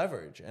have the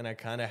leverage and I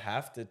kind of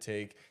have to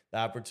take the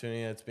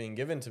opportunity that's being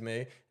given to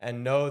me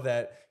and know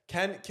that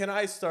can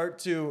I start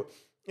to,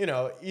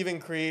 even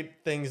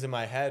create things in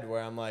my head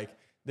where I'm like,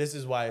 this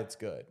is why it's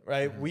good,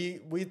 right?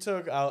 Mm-hmm. We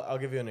took, I'll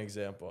give you an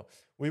example.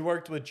 We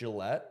worked with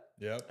Gillette.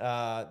 Yep.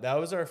 That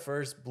was our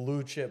first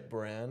blue chip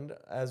brand,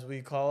 as we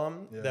call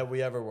them, that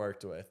we ever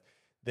worked with.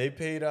 They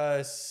paid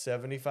us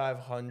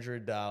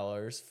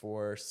 $7,500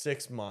 for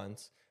 6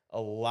 months,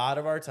 a lot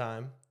of our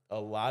time, a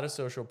lot of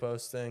social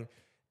posting.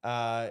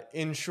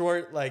 In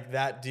short, like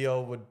that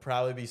deal would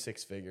probably be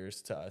six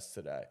figures to us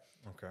today.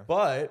 Okay.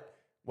 But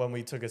when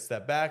we took a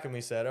step back and we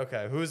said,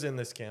 okay, who's in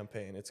this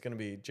campaign? It's going to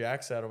be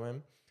Jack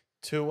Settleman,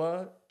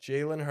 Tua,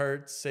 Jalen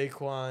Hurts,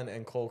 Saquon,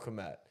 and Cole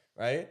Kmet,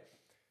 right?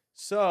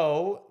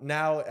 So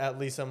now at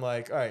least I'm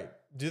like, all right,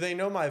 do they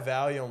know my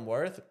value and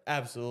worth?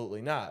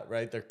 Absolutely not,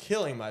 right? They're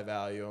killing my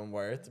value and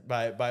worth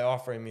by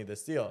offering me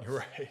this deal.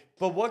 Right.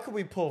 But what could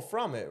we pull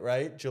from it,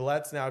 right?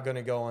 Gillette's now going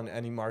to go on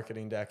any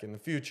marketing deck in the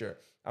future.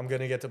 I'm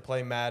going to get to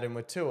play Madden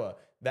with Tua.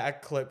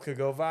 That clip could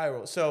go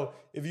viral. So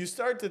if you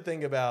start to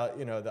think about,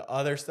 the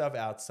other stuff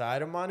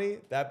outside of money,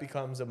 that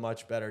becomes a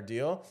much better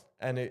deal.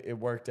 And it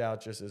worked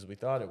out just as we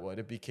thought it would.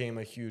 It became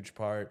a huge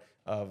part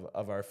of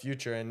our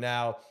future. And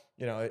now,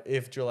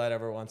 if Gillette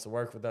ever wants to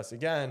work with us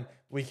again,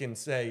 we can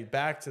say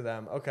back to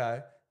them, okay,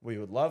 we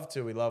would love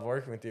to. We love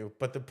working with you.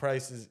 But the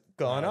price has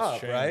gone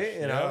up, changed. Right?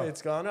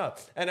 It's gone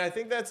up. And I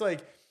think that's like,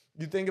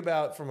 you think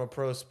about from a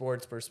pro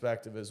sports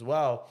perspective as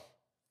well.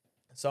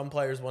 Some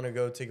players want to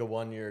go take a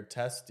 1-year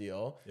test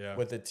deal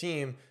with a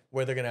team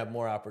where they're going to have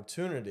more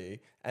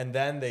opportunity, and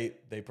then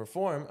they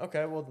perform.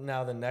 Okay, well,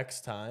 now the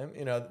next time,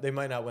 they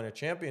might not win a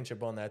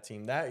championship on that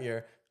team that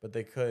year, but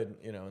they could,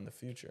 in the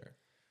future.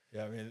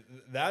 Yeah, I mean,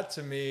 that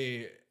to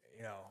me,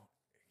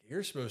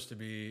 I'm supposed to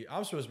be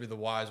the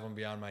wise one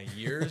beyond my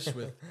years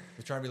with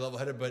trying to be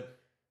level-headed, but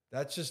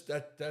that's just,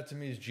 that to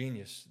me is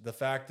genius. The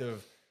fact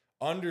of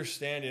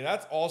understanding,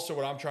 that's also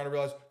what I'm trying to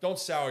realize. Don't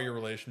sour your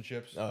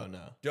relationships. Oh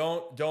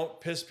no. Don't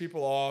piss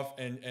people off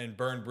and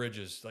burn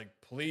bridges. Like,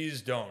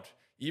 please don't.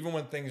 Even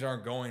when things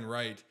aren't going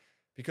right.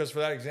 Because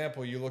for that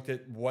example, you looked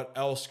at what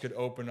else could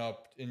open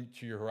up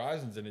into your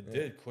horizons, and it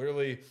did.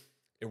 Clearly,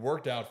 it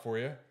worked out for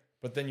you.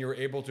 But then you were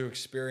able to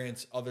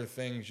experience other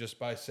things just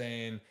by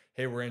saying,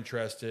 hey, we're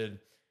interested,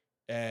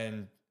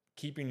 and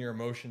keeping your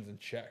emotions in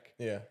check.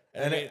 Yeah.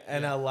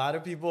 And a lot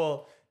of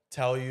people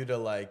tell you to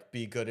like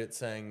be good at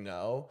saying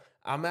no.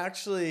 I'm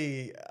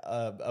actually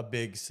a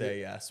big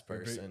say yes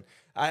person.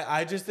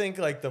 I just think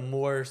like the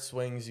more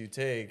swings you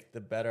take, the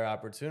better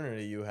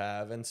opportunity you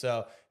have. And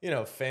so,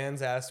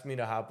 fans ask me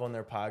to hop on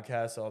their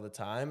podcast all the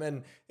time,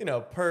 and,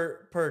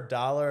 per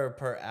dollar or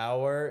per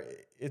hour,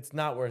 it's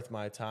not worth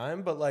my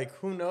time, but like,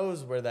 who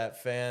knows where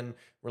that fan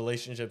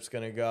relationship's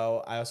going to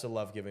go. I also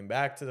love giving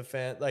back to the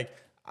fan. Like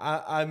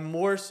I'm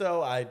more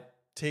so, I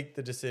take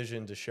the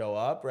decision to show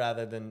up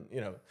rather than,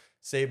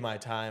 save my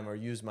time or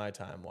use my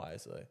time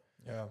wisely.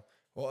 Yeah.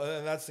 Well,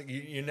 and that's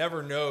you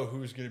never know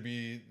who's going to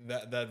be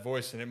that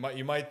voice, and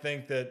you might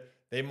think that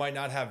they might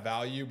not have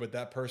value, but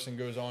that person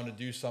goes on to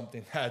do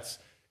something that's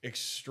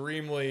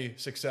extremely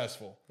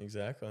successful.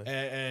 Exactly.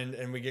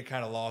 And we get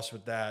kind of lost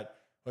with that,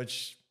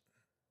 which,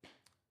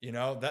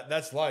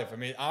 that's life. I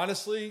mean,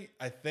 honestly,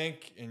 I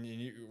think, and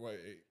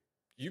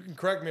you can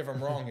correct me if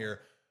I'm wrong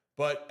here,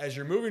 but as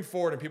you're moving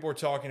forward and people are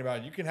talking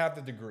about, you can have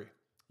the degree,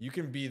 you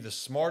can be the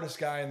smartest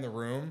guy in the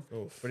room,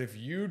 but if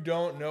you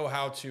don't know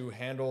how to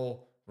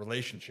handle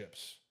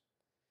relationships,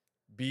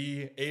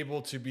 be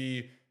able to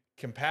be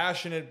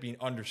compassionate, be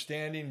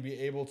understanding, be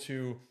able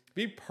to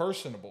be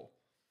personable,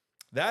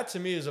 that to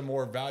me is a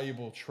more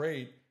valuable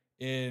trait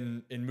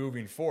in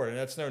moving forward. And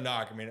that's no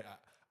knock. I mean,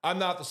 I'm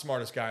not the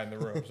smartest guy in the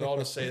room, so I'll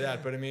just say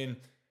that. But I mean,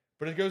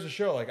 but it goes to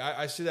show, like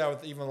I see that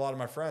with even a lot of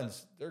my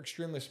friends. They're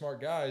extremely smart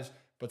guys,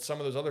 but some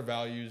of those other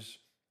values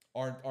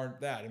aren't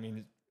that. I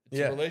mean, it's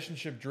a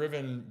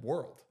relationship-driven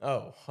world.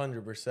 Oh,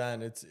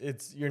 100%.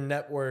 It's your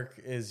network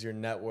is your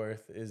net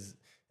worth is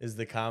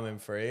the common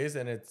phrase,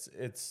 and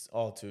it's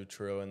all too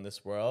true in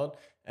this world.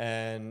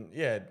 And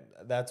yeah,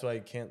 that's why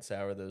you can't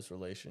sour those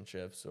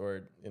relationships,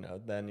 or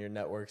then your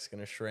network's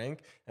gonna shrink,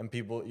 and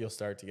you'll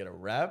start to get a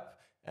rep.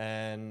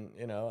 And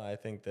I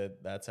think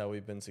that's how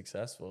we've been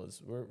successful,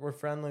 is we're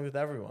friendly with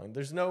everyone.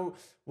 There's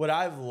what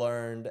I've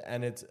learned,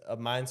 and it's a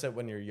mindset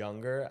when you're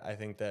younger, I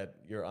think that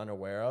you're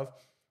unaware of.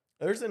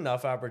 There's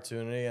enough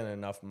opportunity and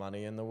enough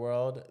money in the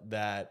world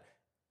that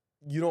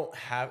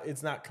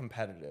it's not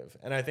competitive.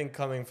 And I think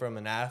coming from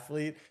an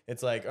athlete,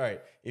 it's like, all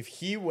right, if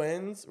he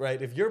wins,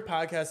 right? If your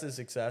podcast is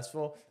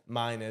successful,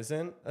 mine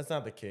isn't. That's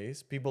not the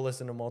case. People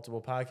listen to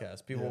multiple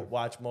podcasts. People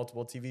watch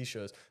multiple TV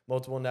shows,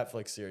 multiple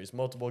Netflix series,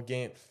 multiple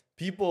games.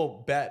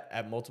 People bet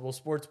at multiple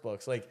sports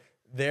books. Like,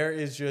 there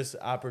is just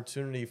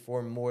opportunity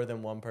for more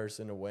than one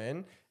person to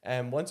win.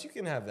 And once you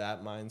can have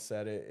that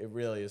mindset, it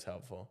really is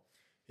helpful.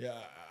 Yeah,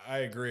 I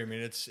agree. I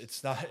mean,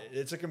 it's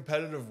a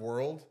competitive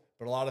world,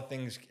 but a lot of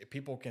things,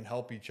 people can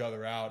help each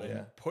other out,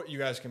 and you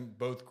guys can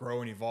both grow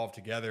and evolve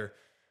together,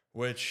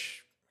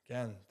 which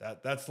again,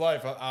 that's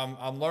life.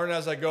 I'm learning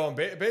as I go. And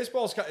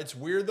baseball's it's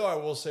weird though. I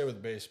will say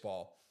with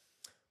baseball,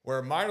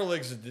 where minor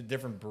leagues is a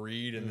different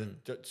breed, and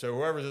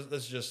so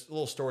this is just a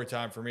little story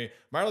time for me.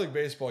 Minor league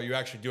baseball, you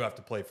actually do have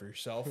to play for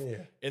yourself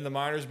in the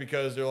minors,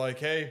 because they're like,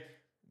 hey,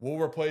 we'll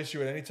replace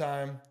you at any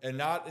time, and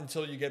not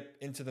until you get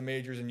into the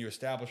majors and you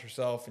establish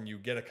yourself and you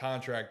get a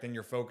contract, then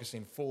you're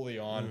focusing fully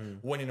on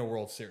winning a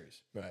World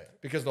Series. Right.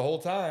 Because the whole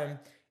time,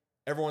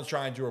 everyone's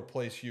trying to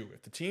replace you.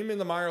 If the team in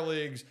the minor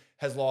leagues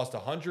has lost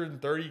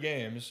 130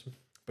 games,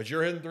 but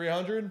you're hitting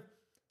 300,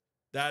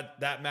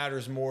 that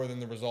matters more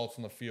than the results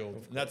on the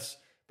field. And that's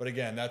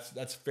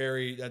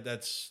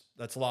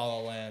La La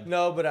Land.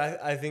 No, but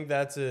I think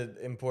that's an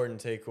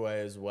important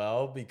takeaway as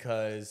well,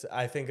 because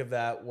I think of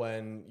that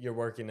when you're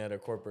working at a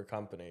corporate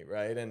company,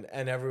 right? And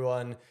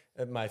everyone,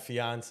 my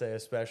fiance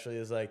especially,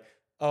 is like,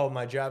 oh,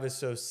 my job is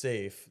so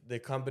safe. The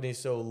company's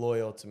so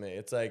loyal to me.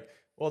 It's like,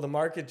 well, the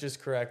market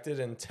just corrected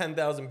and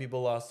 10,000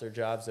 people lost their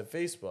jobs at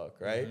Facebook,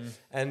 right? Mm-hmm.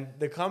 And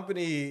the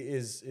company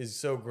is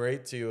so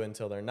great to you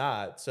until they're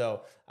not.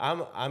 So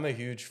I'm a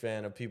huge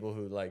fan of people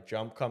who like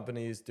jump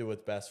companies, do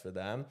what's best for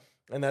them.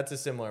 And that's a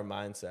similar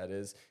mindset,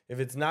 is if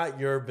it's not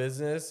your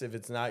business, if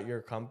it's not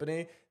your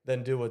company,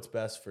 then do what's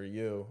best for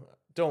you.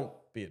 Don't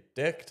be a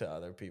dick to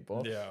other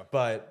people. Yeah.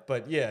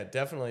 But yeah,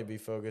 definitely be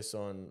focused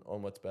on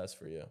what's best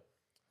for you.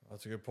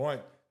 That's a good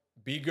point.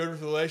 Be good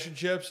with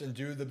relationships and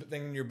do the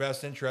thing in your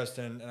best interest.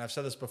 And I've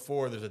said this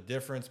before, there's a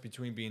difference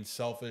between being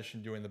selfish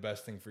and doing the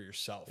best thing for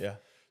yourself. Yeah.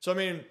 So, I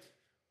mean,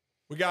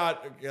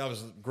 that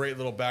was a great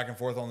little back and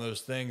forth on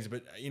those things.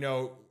 But,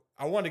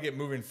 I wanted to get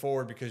moving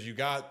forward because you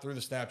got through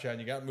the Snapchat and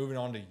you got moving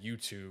on to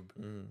YouTube,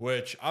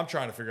 which I'm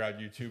trying to figure out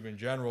YouTube in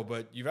general.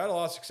 But you've had a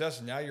lot of success,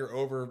 and now you're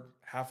over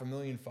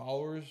 500,000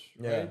 followers,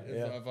 right?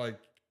 If I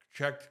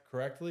checked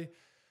correctly.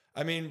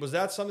 I mean, was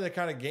that something that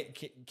kind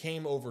of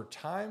came over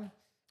time?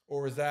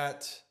 Or was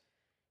that,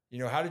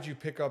 how did you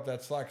pick up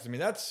that slack? Because, I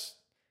mean,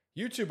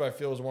 YouTube, I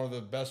feel, is one of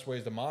the best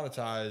ways to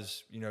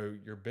monetize,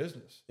 your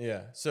business.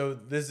 Yeah. So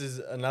this is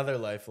another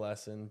life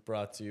lesson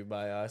brought to you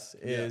by us,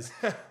 is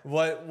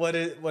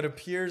what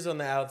appears on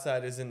the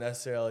outside isn't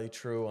necessarily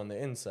true on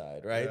the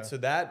inside, right? Yeah. So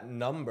that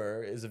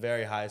number is a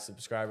very high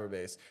subscriber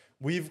base.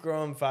 We've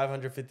grown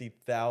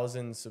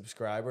 550,000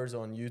 subscribers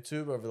on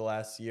YouTube over the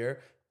last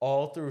year,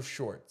 all through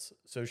Shorts.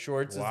 So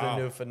Shorts is the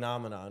new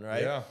phenomenon,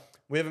 right? Yeah.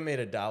 We haven't made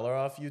 $1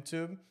 off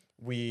YouTube.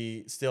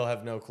 We still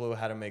have no clue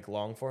how to make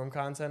long form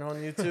content on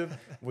YouTube.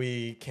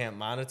 We can't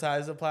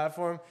monetize the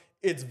platform.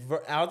 It's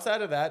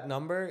outside of that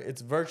number,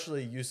 it's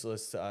virtually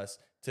useless to us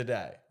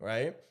today,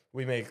 right?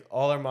 We make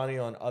all our money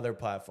on other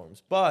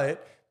platforms.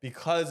 But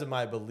because of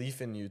my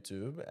belief in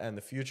YouTube and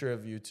the future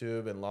of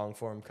YouTube and long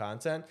form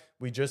content,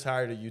 we just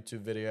hired a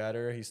YouTube video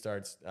editor. He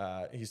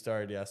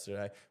started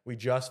yesterday. We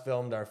just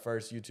filmed our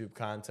first YouTube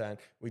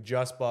content. We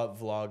just bought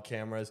vlog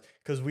cameras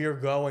because we are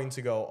going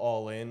to go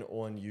all in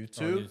on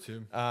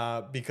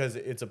YouTube. Because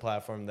it's a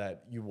platform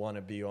that you want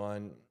to be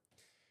on.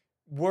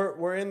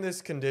 we're in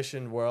this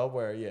conditioned world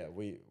where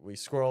we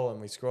scroll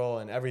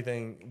and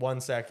everything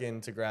 1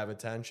 second to grab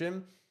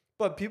attention,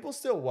 but people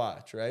still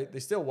watch, right? They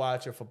still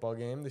watch a football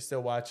game, they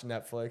still watch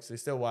Netflix, they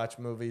still watch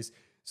movies.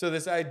 So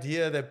this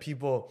idea that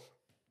people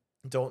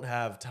don't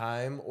have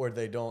time or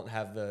they don't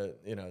have the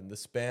the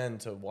span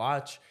to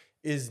watch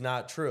is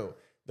not true.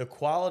 The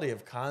quality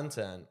of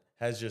content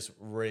has just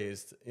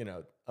raised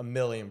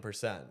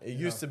 1,000,000%. It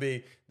used to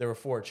be there were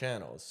 4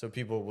 channels, so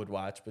people would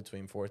watch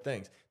between 4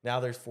 things. Now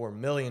there's 4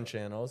 million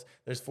channels.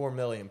 There's 4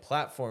 million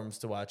platforms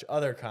to watch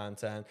other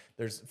content.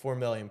 There's 4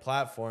 million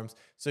platforms.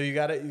 So you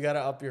gotta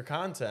up your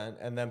content,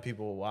 and then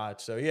people will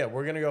watch. So yeah,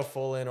 we're gonna go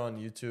full in on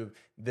YouTube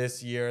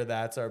this year.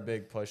 That's our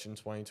big push in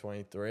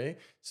 2023.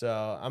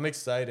 So I'm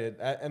excited,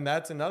 and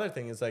that's another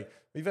thing is like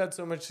we've had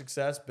so much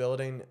success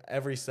building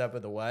every step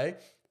of the way.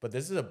 But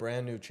this is a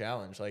brand new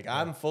challenge. Like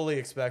I'm fully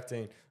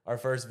expecting our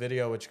first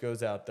video, which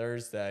goes out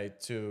Thursday,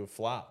 to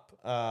flop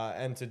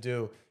and to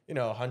do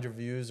 100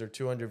 views or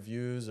 200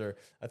 views or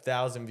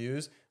 1,000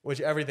 views,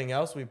 which everything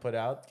else we put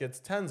out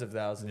gets tens of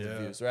thousands of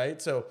views, right?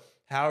 So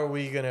how are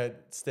we gonna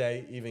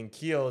stay even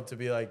keeled to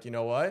be like, you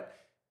know what?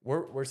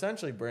 We're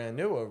essentially brand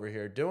new over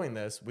here doing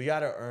this. We got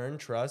to earn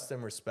trust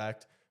and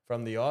respect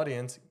from the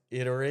audience.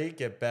 Iterate,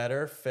 get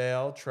better,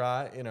 fail,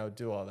 try,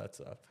 do all that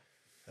stuff.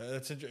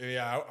 That's interesting.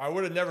 Yeah, I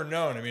would have never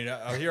known. I mean,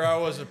 here I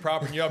was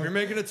propping you up. You're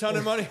making a ton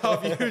of money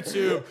off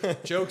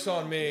YouTube. Joke's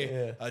on me.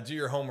 Yeah. Do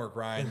your homework,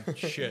 Ryan.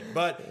 Shit.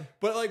 But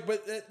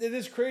it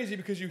is crazy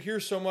because you hear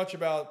so much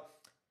about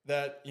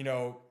that.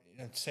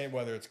 Same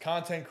whether it's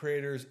content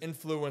creators,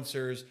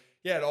 influencers.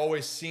 Yeah, it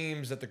always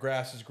seems that the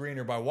grass is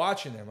greener by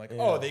watching them. Like,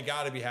 oh, they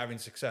got to be having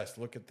success.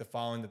 Look at the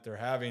following that they're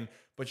having,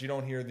 but you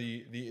don't hear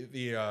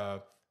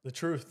the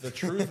truth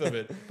of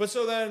it. But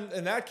so then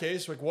in that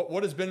case, like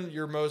what has been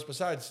your most,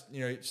 besides,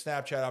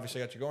 Snapchat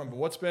obviously got you going, but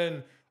what's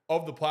been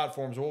of the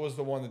platforms, what was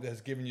the one that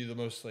has given you the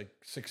most like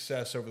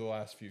success over the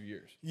last few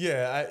years?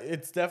 Yeah,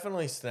 it's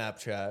definitely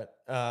Snapchat.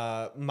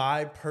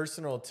 My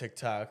personal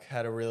TikTok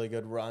had a really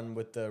good run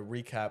with the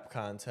recap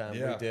content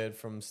we did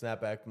from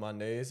SnapBack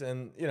Mondays.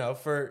 And,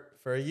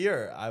 for a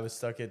year, I was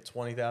stuck at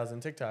 20,000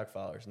 TikTok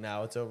followers.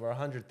 Now it's over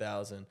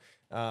 100,000.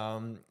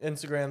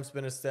 Instagram's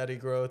been a steady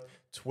growth.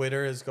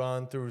 Twitter has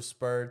gone through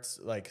spurts,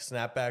 like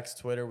Snapback's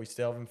Twitter. We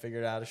still haven't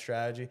figured out a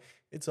strategy.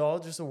 It's all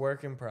just a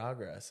work in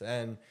progress.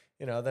 And,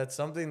 that's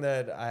something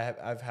that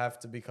I've have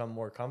to become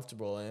more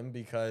comfortable in,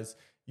 because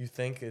you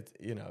think it's,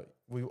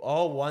 we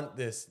all want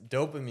this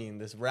dopamine,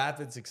 this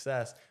rapid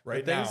success.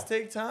 Right but now. Things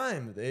take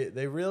time.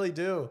 They really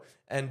do.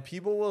 And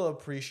people will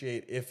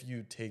appreciate if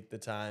you take the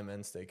time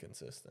and stay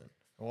consistent.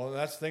 Well,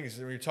 that's the thing is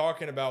when you're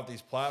talking about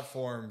these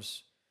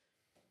platforms,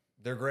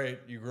 they're great.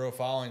 You grow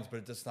followings,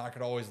 but it's not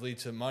going to always lead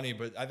to money.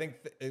 But I think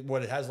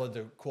what it has led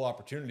to cool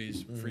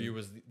opportunities for you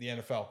was the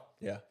NFL,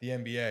 the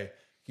NBA.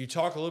 Can you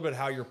talk a little bit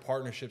how your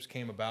partnerships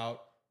came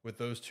about with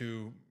those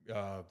two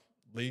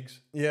leagues?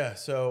 Yeah.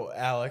 So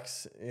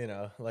Alex,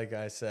 like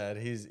I said,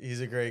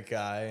 he's a great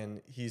guy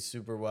and he's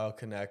super well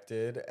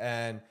connected.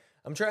 And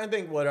I'm trying to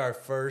think what our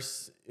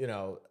first,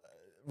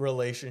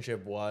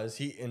 relationship was.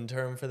 He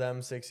interned for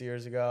them 6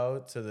 years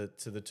ago to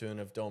the tune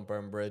of Don't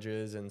Burn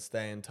Bridges and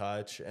Stay in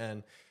Touch.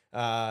 And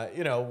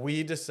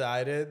we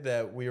decided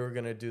that we were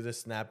going to do the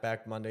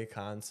Snapback Monday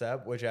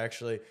concept, which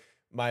actually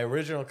my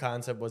original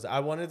concept was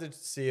I wanted to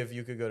see if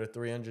you could go to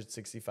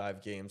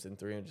 365 games in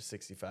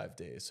 365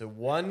 days. So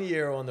 1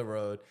 year on the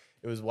road.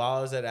 It was while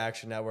I was at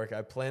Action Network.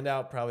 I planned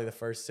out probably the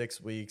first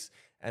 6 weeks,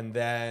 and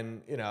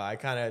then, I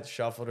kind of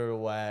shuffled it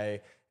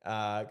away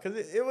because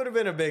it would have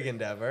been a big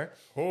endeavor.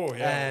 Oh,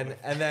 yeah.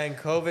 And then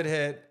COVID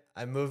hit.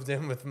 I moved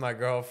in with my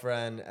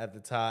girlfriend at the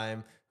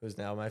time, who's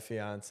now my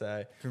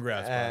fiance.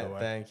 Congrats, by the way.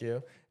 Thank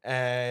you.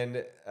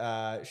 And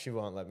she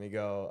won't let me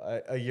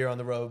go a year on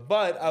the road.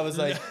 But I was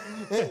like,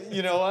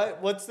 you know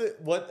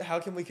what? How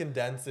can we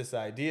condense this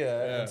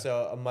idea? Yeah. And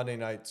so a Monday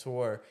night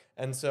tour.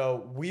 And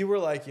so we were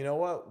like, you know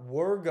what?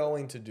 We're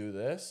going to do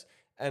this.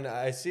 And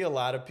I see a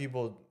lot of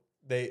people,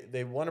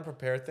 they want to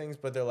prepare things,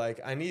 but they're like,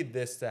 I need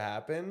this to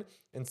happen,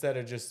 instead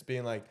of just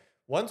being like,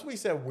 once we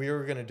said we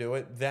were going to do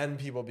it, then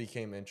people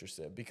became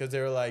interested, because they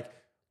were like,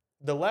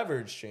 the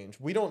leverage changed.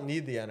 We don't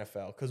need the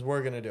NFL because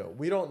we're going to do it.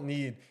 We don't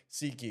need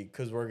SeatGeek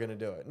because we're going to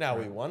do it. Now,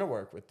 we want to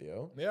work with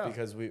you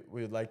because we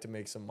would like to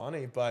make some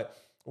money, but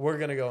we're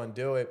going to go and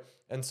do it.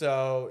 And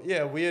so,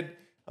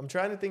 I'm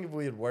trying to think if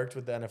we had worked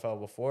with the NFL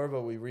before,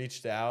 but we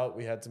reached out.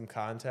 We had some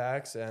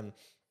contacts, and,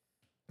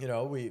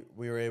 we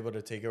were able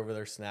to take over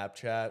their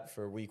Snapchat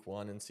for week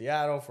 1 in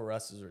Seattle for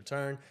Russ's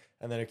return.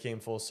 And then it came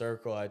full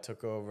circle. I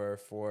took over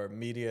for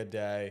Media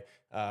Day,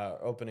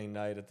 opening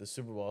night at the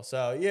Super Bowl.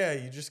 So,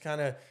 you just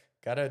kind of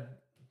got to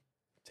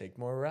take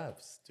more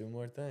reps, do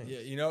more things. Yeah,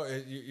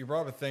 you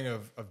brought up a thing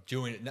of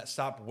doing it, not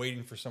stop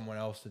waiting for someone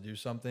else to do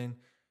something.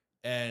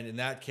 And in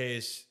that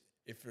case,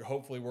 if it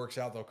hopefully works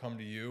out, they'll come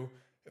to you.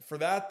 for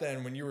that,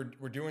 then when you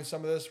were doing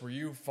some of this, were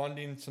you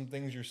funding some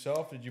things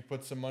yourself? Did you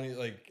put some money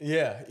like?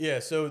 Yeah.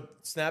 So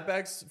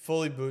SnapBack's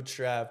fully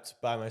bootstrapped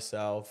by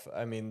myself.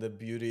 I mean, the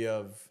beauty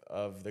of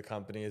the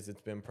company is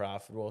it's been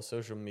profitable.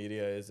 Social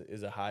media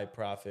is a high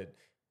profit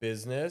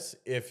business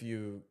if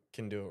you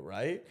can do it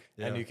right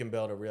and you can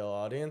build a real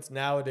audience.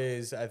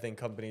 Nowadays, I think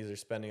companies are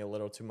spending a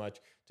little too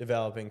much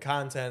developing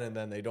content and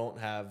then they don't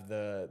have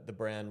the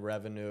brand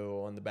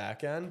revenue on the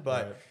back end.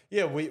 But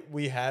yeah,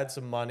 we had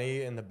some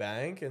money in the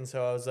bank, and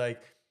so I was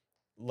like,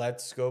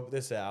 let's scope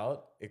this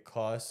out. It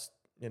costs,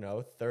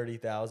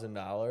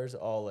 $30,000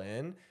 all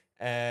in,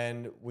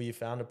 and we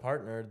found a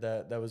partner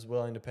that was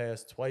willing to pay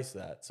us twice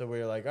that. So we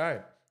were like, all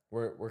right,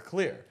 we're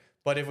clear.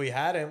 But if we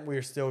hadn't, we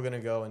were still going to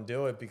go and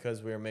do it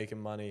because we were making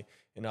money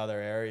in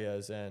other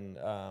areas. And,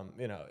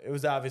 it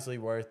was obviously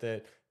worth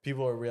it.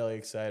 People are really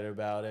excited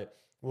about it.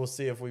 We'll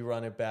see if we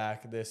run it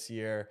back this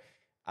year.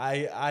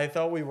 I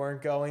thought we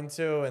weren't going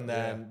to. And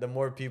then the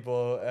more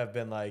people have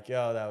been like,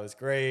 yo, that was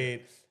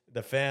great.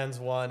 The fans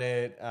want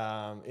it.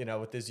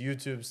 With this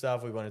YouTube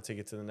stuff, we want to take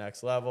it to the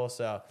next level.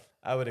 So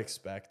I would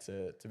expect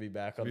to be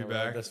back on the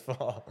road this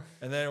fall.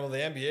 And then, the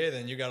NBA,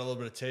 then you got a little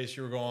bit of taste.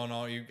 You were going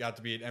on, you got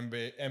to be at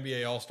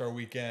NBA All-Star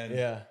Weekend.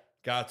 Yeah.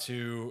 Got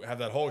to have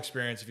that whole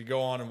experience. If you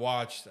go on and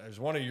watch, there's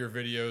one of your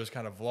videos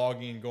kind of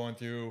vlogging, going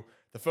through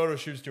the photo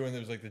shoots, doing, there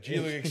was like the G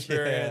League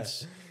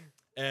experience.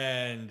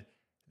 And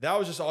that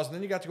was just awesome.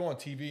 Then you got to go on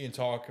TV and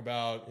talk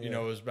about, it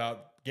was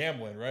about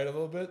gambling, right? A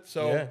little bit.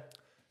 So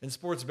in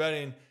sports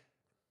betting,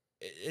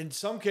 in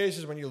some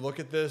cases, when you look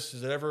at this, do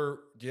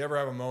you ever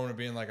have a moment of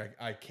being like,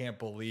 I can't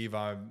believe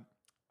I'm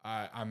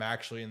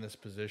actually in this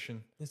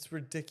position? It's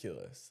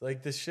ridiculous.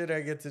 Like, the shit I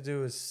get to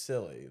do is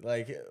silly.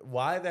 Like,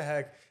 why the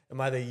heck am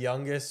I the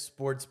youngest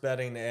sports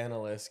betting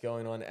analyst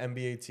going on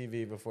NBA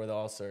TV before the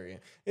All-Star game?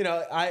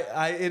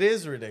 It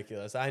is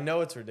ridiculous. I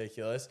know it's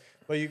ridiculous,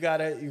 but you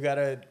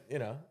gotta,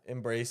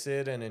 embrace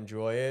it and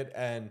enjoy it,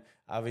 and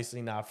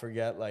obviously not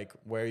forget like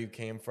where you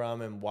came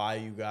from and why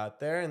you got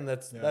there. And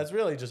that's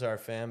really just our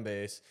fan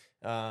base.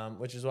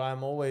 Which is why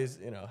I'm always,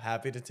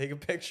 happy to take a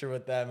picture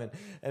with them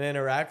and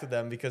interact with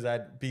them, because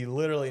I'd be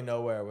literally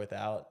nowhere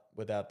without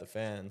the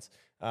fans.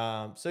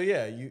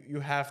 You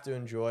have to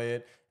enjoy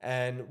it.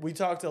 And we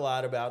talked a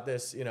lot about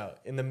this,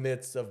 in the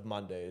midst of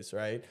Mondays,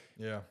 right?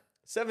 Yeah.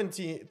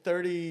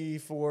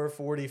 34,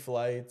 40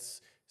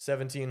 flights,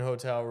 17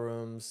 hotel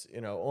rooms,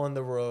 on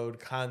the road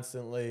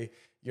constantly.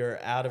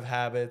 You're out of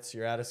habits,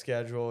 you're out of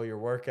schedule, your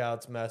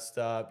workout's messed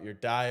up, your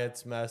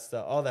diet's messed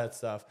up, all that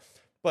stuff.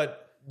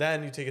 But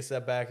then you take a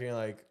step back and you're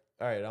like,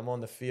 all right, I'm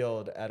on the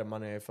field at a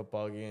Monday Night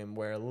Football game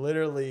where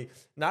literally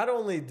not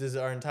only does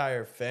our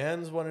entire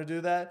fans want to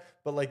do that,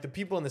 but like the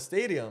people in the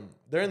stadium,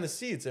 they're in the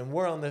seats and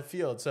we're on the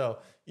field. So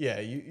yeah,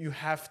 you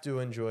have to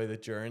enjoy the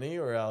journey,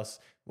 or else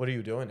what are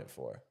you doing it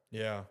for?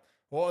 Yeah.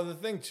 Well, the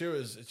thing too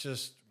is, it's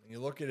just, when you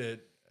look at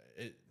it,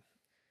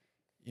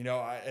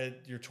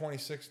 you're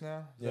 26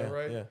 now. Is that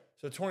right? Yeah.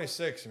 So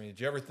 26. I mean, did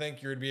you ever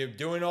think you would be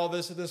doing all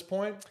this at this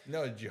point?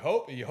 No. Did you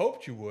hope? You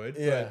hoped you would.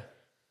 Yeah. But,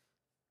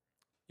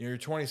 you're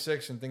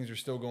 26 and things are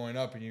still going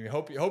up, and you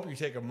hope you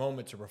take a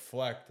moment to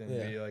reflect and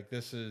be like,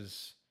 this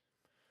is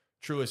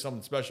truly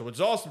something special. Which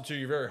is awesome too.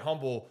 You're very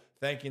humble,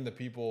 thanking the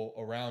people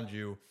around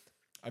you.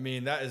 I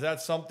mean, is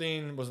that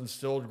something was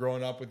instilled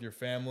growing up with your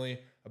family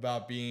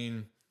about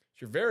being?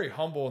 You're very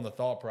humble in the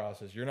thought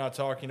process. You're not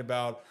talking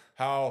about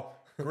how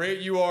great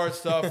you are at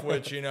stuff,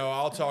 which,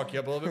 I'll talk you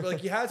up a little bit, but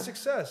like, you had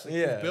success. Like,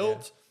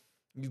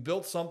 you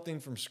built something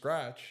from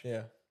scratch.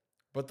 Yeah.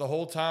 But the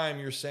whole time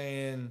you're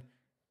saying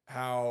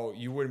how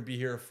you wouldn't be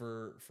here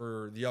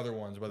for the other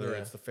ones, whether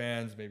it's the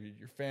fans, maybe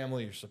your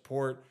family, your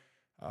support.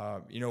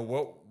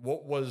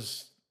 What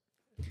was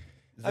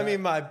that? I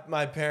mean,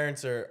 my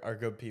parents are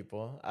good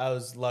people. I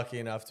was lucky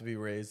enough to be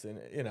raised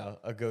in,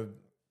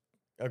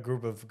 a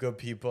group of good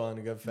people and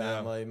a good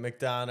family.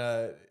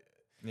 McDonough.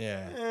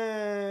 Yeah.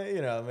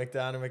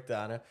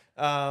 McDonough.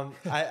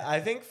 I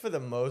think for the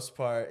most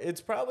part,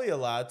 it's probably a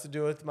lot to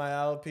do with my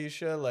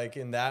alopecia. Like,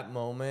 in that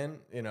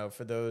moment,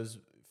 for those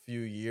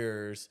few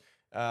years,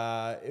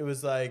 it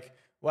was like,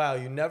 wow,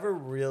 you never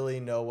really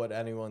know what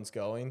anyone's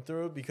going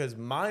through, because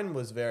mine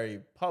was very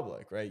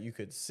public, right? You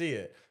could see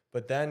it.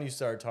 But then you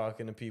start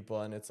talking to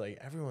people and it's like,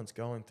 everyone's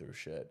going through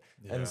shit.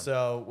 Yeah. And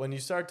so when you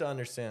start to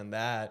understand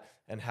that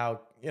and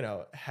how,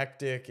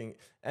 hectic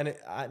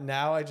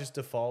now I just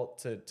default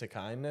to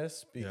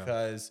kindness,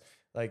 because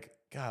like,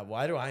 God,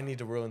 why do I need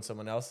to ruin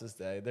someone else's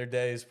day? Their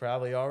day is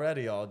probably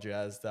already all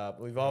jazzed up.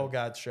 We've all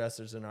got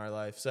stressors in our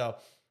life. So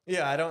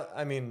yeah,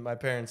 my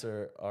parents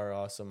are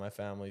awesome. My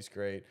family's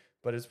great,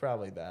 but it's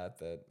probably that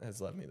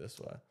has led me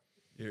this way.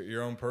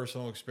 Your own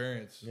personal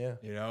experience. Yeah.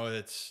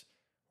 It's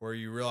where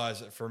you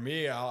realize that. For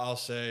me, I'll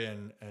say,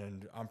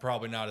 and I'm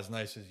probably not as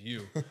nice as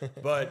you,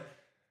 but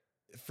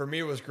for me,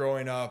 it was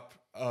growing up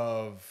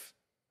when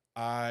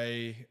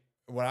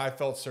I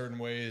felt certain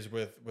ways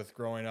with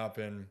growing up,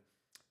 and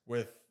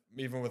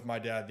even with my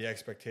dad, the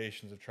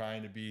expectations of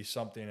trying to be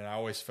something. And I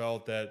always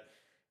felt that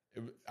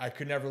I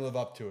could never live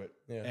up to it.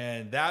 Yeah.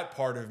 And that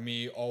part of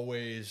me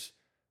always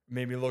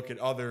made me look at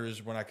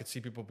others when I could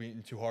see people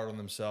being too hard on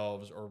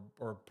themselves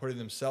or putting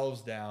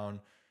themselves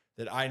down,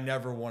 that I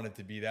never wanted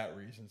to be that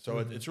reason. So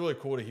it's really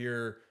cool to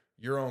hear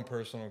your own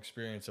personal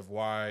experience of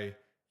why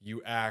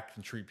you act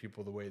and treat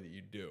people the way that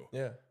you do.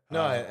 Yeah.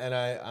 No,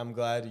 I'm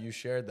glad you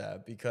shared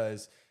that,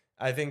 because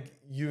I think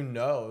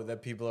that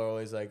people are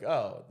always like,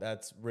 oh,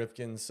 that's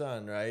Ripken's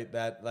son, right?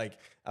 That, like,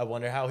 I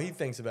wonder how he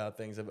thinks about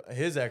things,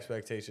 his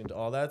expectations,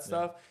 all that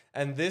stuff.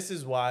 And this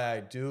is why I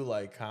do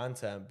like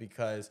content,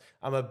 because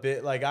I'm a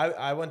bit like,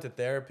 I went to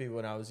therapy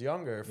when I was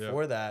younger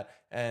for that.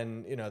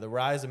 And, the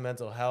rise of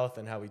mental health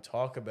and how we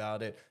talk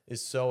about it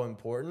is so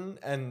important.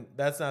 And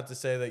that's not to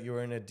say that you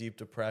were in a deep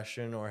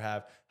depression or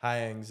have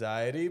high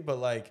anxiety, but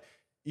like,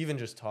 even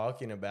just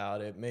talking about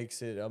it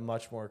makes it a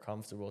much more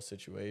comfortable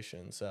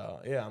situation.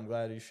 So yeah, I'm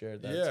glad you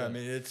shared that. Yeah, too. I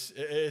mean, it's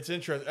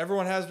interesting.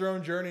 Everyone has their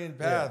own journey and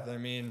path. I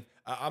mean,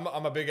 I'm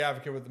a big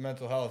advocate with the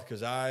mental health,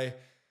 because I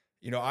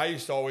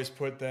used to always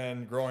put,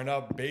 then growing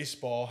up,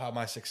 baseball, how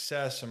my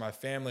success and my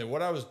family,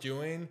 what I was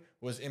doing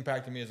was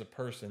impacting me as a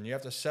person. You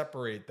have to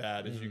separate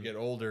that as you get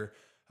older.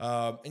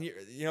 And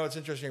it's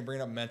interesting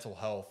bringing up mental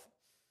health.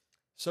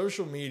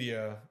 Social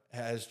media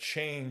has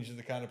changed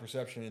the kind of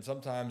perception, and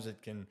sometimes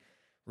it can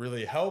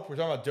really help. We're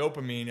talking about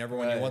dopamine.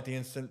 Everyone, you want the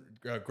instant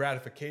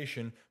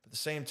gratification, but at the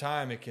same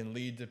time, it can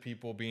lead to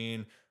people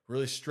being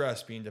really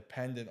stressed, being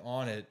dependent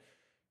on it.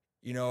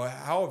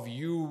 How have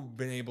you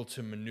been able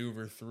to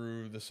maneuver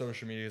through the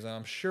social medias? And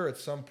I'm sure at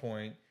some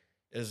point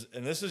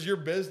and this is your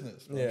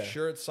business, but I'm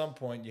sure at some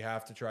point you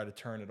have to try to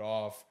turn it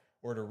off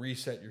or to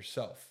reset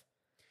yourself.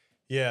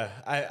 Yeah,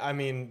 I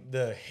mean,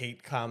 the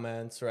hate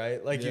comments,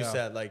 right? Like you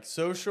said, like,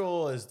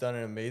 social has done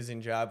an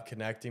amazing job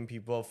connecting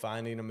people,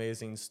 finding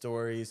amazing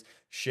stories,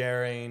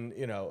 sharing,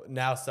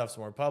 now stuff's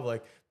more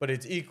public, but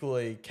it's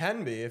equally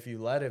can be, if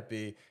you let it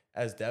be,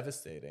 as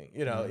devastating.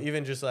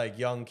 Even just like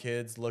young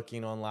kids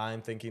looking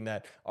online thinking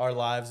that our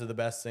lives are the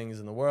best things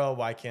in the world.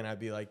 Why can't I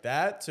be like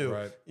that?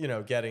 To,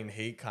 getting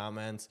hate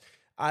comments.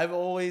 I've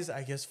always,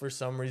 I guess, for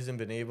some reason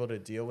been able to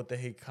deal with the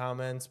hate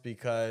comments,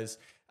 because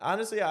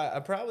honestly, I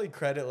probably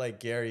credit like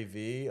Gary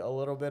Vee a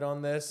little bit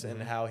on this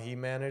and how he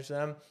managed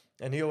them.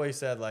 And he always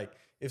said, like,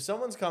 if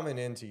someone's coming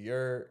into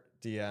your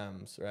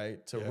DMs,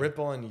 right, to rip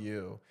on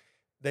you,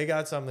 they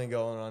got something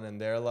going on in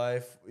their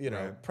life,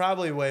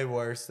 probably way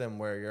worse than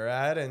where you're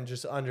at. And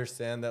just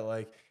understand that,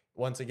 like,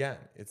 once again,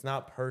 it's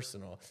not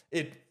personal.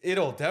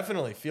 It'll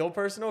definitely feel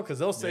personal, because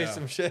they'll say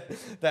some shit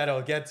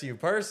that'll get to you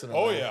personally.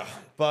 Oh, yeah.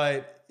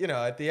 But,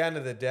 at the end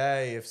of the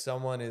day, if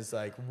someone is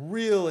like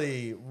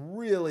really,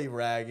 really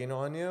ragging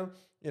on you,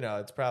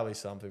 it's probably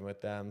something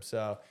with them.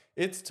 So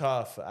it's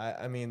tough.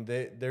 I mean,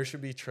 there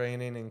should be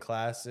training in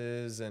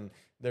classes, and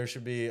there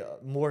should be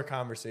more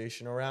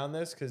conversation around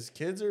this, because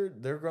kids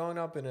they're growing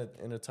up in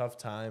a tough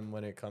time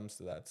when it comes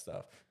to that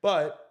stuff.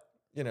 But,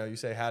 you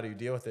say, how do you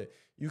deal with it?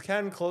 You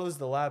can close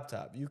the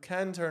laptop. You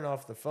can turn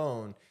off the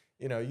phone.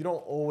 You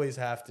don't always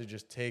have to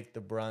just take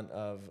the brunt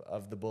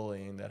of the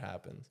bullying that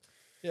happens.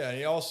 Yeah,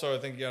 and I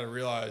think you got to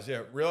realize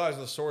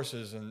the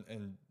sources.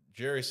 And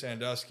Jerry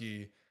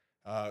Sandusky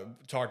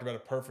talked about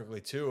it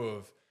perfectly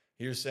too.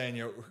 He was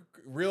saying,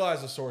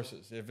 realize the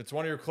sources. If it's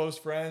one of your close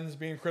friends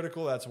being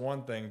critical, that's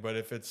one thing. But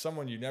if it's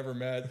someone you never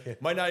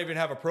met, might not even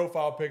have a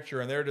profile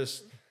picture, and they're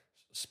just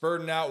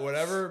spurting out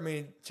whatever, I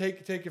mean,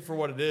 take it for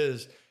what it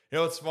is.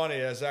 It's funny.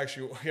 It's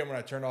actually when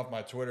I turned off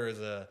my Twitter as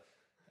a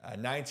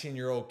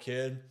 19-year-old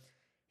kid.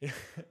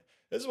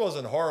 This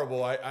wasn't horrible.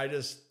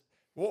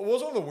 What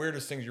was one of the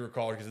weirdest things you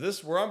recall?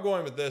 Because where I'm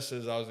going with this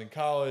is, I was in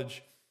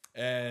college,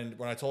 and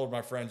when I told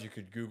my friends you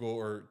could Google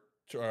or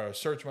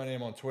search my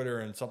name on Twitter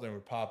and something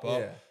would pop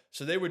up.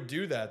 So they would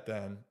do that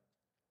then.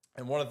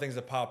 And one of the things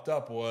that popped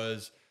up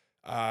was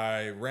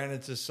I ran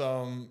into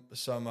some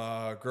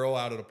girl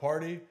out at a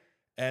party,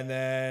 and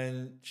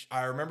then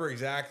I remember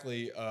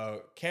exactly,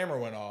 camera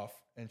went off,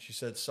 and she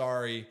said,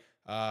 sorry.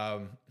 I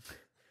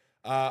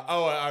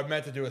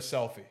meant to do a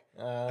selfie.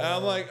 And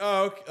I'm like,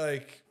 oh, okay,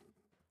 like,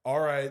 all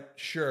right,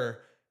 sure.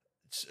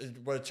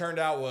 What it turned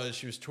out was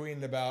she was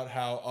tweeting about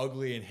how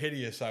ugly and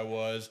hideous I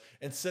was,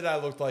 and said I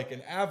looked like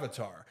an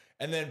avatar,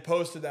 and then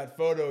posted that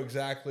photo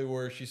exactly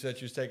where she said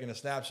she was taking a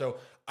snap. So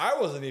I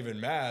wasn't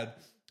even mad.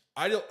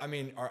 I don't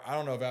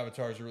know if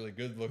avatars are really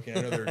good looking.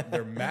 I know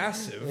they're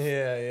massive.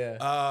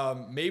 Yeah.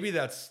 Maybe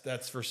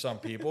that's for some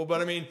people,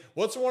 but I mean,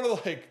 what's one of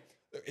the, like,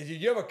 did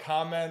you have a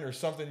comment or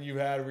something you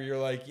had where you're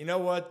like, you know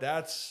what,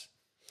 that's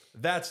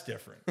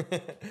different?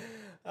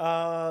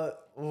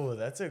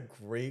 That's a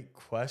great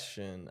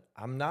question.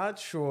 I'm not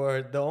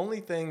sure. The only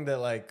thing that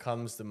like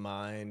comes to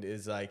mind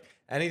is like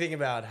anything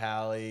about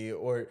Hallie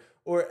or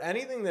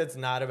anything that's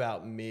not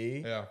about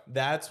me. Yeah.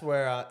 That's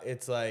where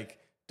it's like,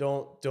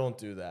 don't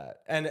do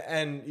that.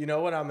 And you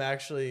know what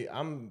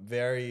I'm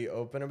very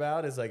open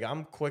about is like,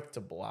 I'm quick to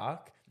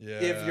block. Yeah.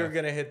 If you're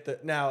going to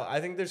hit now, I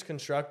think there's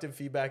constructive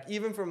feedback,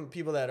 even from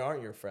people that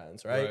aren't your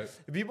friends, right?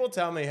 If people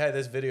tell me, hey,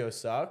 this video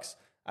sucks,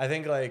 I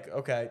think like,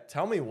 okay,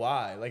 tell me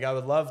why. Like, I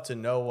would love to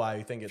know why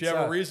you think it sucks. If you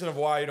have a reason of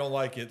why you don't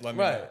like it, let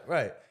me know.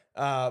 Right.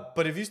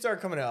 But if you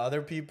start coming at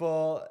other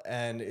people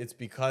and it's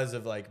because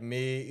of like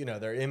me, you know,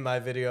 they're in my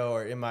video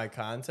or in my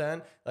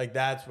content, like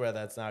that's where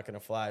that's not going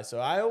to fly. So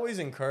I always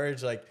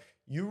encourage like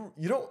you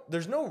don't,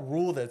 there's no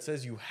rule that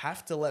says you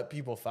have to let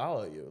people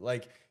follow you.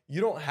 Like you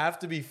don't have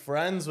to be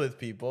friends with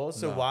people.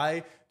 So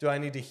why do I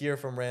need to hear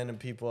from random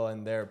people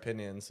and their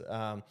opinions?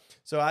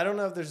 So I don't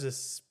know if there's a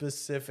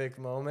specific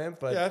moment,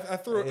 but yeah, I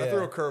threw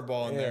a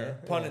curveball in there,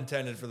 pun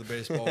intended for the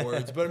baseball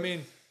words. But I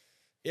mean,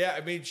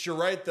 you're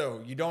right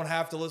though. You don't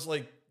have to listen.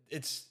 Like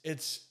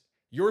it's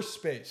your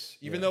space,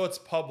 even though it's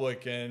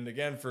public. And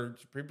again, for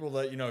people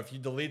that, you know, if you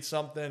delete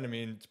something, I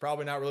mean, it's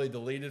probably not really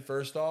deleted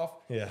first off.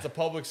 Yeah. It's a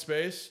public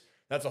space.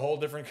 That's a whole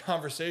different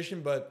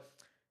conversation, but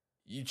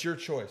it's your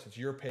choice. It's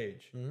your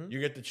page. You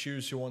get to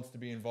choose who wants to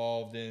be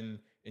involved in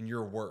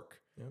your work.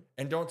 Yep.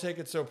 And don't take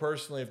it so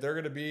personally. If they're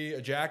going to be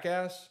a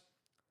jackass,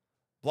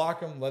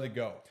 block them, let it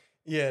go.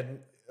 Yeah,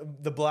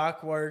 the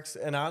block works.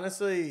 And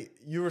honestly,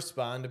 you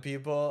respond to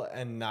people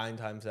and 9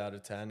 times out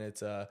of 10,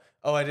 it's oh,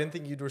 I didn't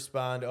think you'd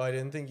respond. Oh, I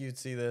didn't think you'd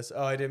see this.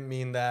 Oh, I didn't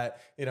mean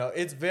that. You know,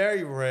 it's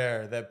very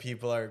rare that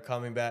people are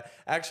coming back.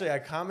 Actually, I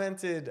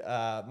commented,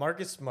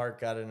 Marcus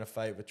Smart got in a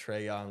fight with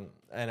Trae Young,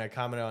 and I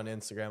commented on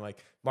Instagram, like,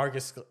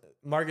 Marcus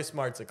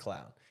Smart's a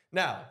clown.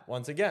 Now,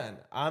 once again,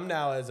 I'm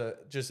now as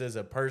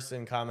a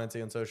person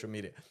commenting on social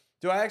media.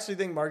 Do I actually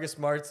think Marcus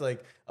Smart's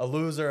like a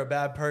loser, a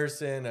bad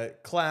person, a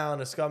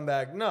clown, a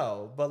scumbag?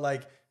 No, but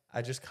like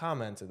I just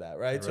commented that,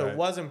 right? So it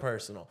wasn't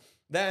personal.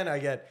 Then I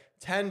get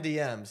 10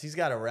 DMs. He's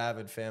got a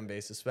rabid fan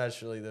base,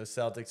 especially those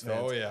Celtics fans.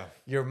 Oh, yeah.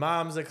 Your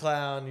mom's a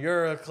clown,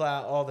 you're a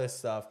clown, all this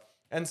stuff.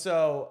 And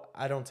so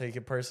I don't take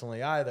it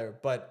personally either.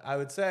 But I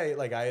would say,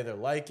 like, I either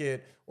like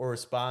it or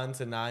respond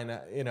to 9,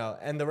 you know,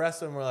 and the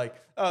rest of them were like,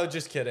 oh,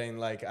 just kidding.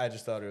 Like, I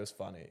just thought it was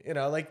funny. You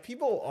know, like,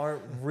 people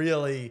aren't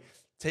really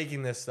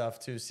taking this stuff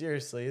too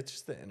seriously. It's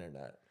just the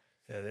internet.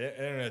 Yeah, the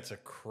internet's a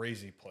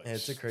crazy place.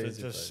 It's a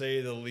crazy place. To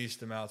say the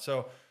least amount.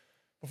 So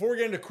before we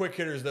get into quick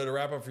hitters, though, to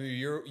wrap up for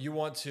you,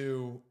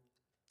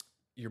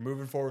 you're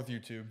moving forward with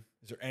YouTube.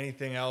 Is there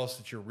anything else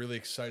that you're really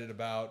excited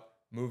about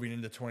moving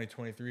into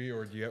 2023,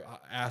 or do you have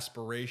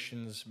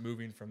aspirations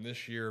moving from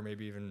this year,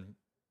 maybe even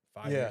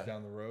 5 years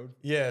down the road?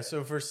 Yeah,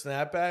 so for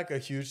SnapBack, a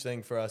huge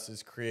thing for us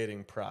is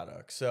creating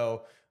products.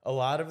 So a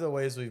lot of the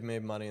ways we've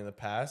made money in the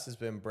past has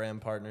been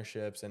brand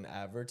partnerships and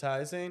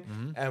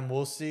advertising. And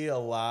we'll see a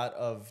lot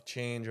of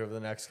change over the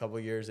next couple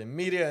of years in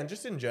media and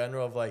just in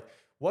general of like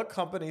what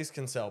companies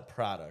can sell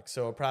products.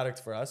 So a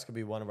product for us could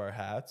be one of our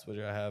hats, which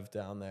I have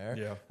down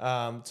there,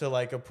 to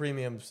like a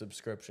premium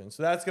subscription.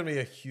 So that's going to be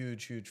a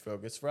huge, huge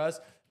focus for us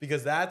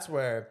because that's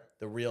where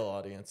the real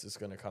audience is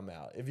going to come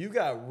out. If you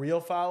got real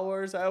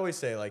followers, I always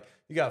say like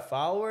you got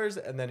followers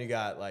and then you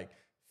got like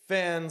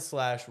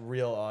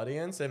fan/real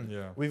audience. And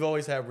we've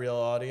always had real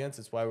audience.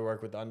 It's why we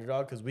work with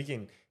Underdog, because we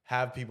can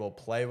have people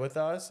play with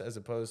us as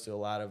opposed to a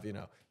lot of, you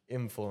know,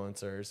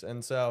 influencers.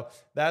 And so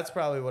that's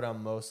probably what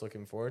I'm most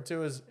looking forward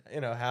to is,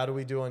 you know, how do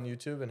we do on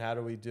YouTube and how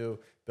do we do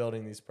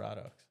building these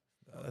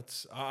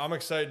products? I'm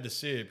excited to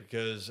see it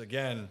because,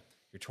 again,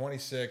 you're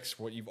 26,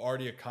 what you've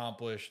already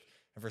accomplished.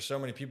 And for so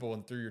many people,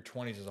 and through your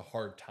 20s is a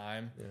hard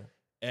time.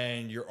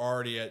 And you're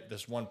already at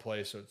this one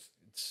place. So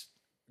it's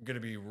going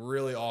to be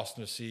really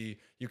awesome to see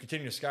you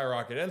continue to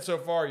skyrocket. And so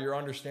far, you're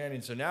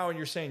understanding. So now when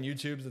you're saying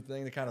YouTube's the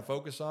thing to kind of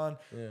focus on,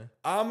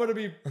 I'm going to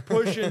be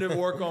pushing to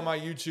work on my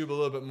YouTube a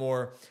little bit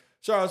more.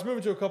 So let's move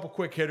into a couple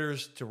quick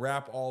hitters to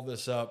wrap all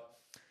this up.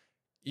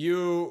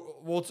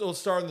 We'll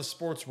start in the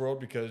sports world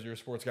because you're a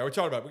sports guy. We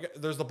talked about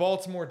there's the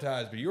Baltimore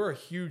ties, but you're a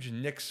huge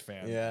Knicks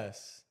fan.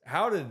 Yes.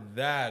 How did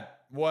that?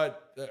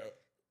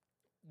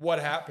 What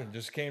happened?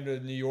 Just came to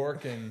New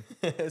York and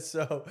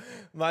So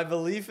my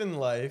belief in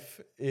life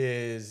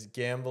is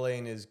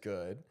gambling is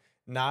good,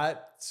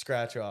 not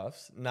scratch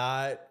offs,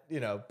 not, you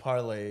know,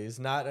 parlays,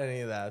 not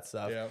any of that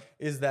stuff.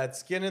 Is that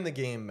skin in the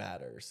game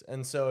matters.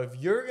 And so if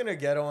you're going to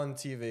get on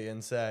TV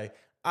and say,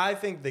 I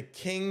think the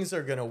Kings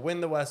are going to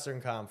win the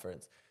Western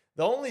Conference,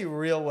 the only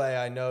real way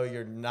I know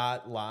you're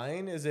not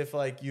lying is if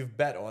like you've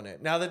bet on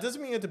it. Now that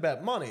doesn't mean you have to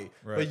bet money,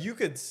 but you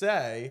could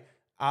say,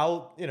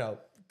 I'll, you know,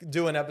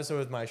 do an episode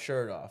with my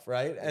shirt off,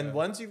 right? And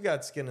once you've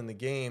got skin in the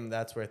game,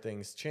 that's where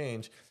things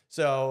change.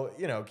 So,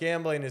 you know,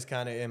 gambling is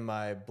kind of in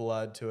my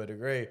blood to a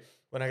degree.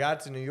 When I got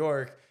to New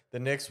York, the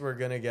Knicks were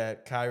going to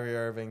get Kyrie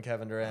Irving,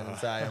 Kevin Durant, and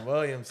Zion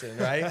Williamson,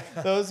 right?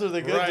 Those were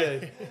the good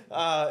days.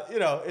 You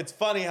know, it's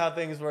funny how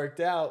things worked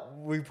out.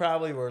 We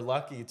probably were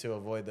lucky to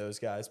avoid those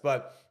guys.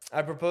 But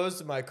I proposed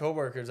to my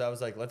coworkers, I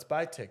was like, let's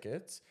buy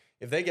tickets.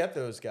 If they get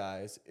those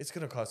guys, it's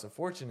going to cost a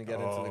fortune to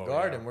get into the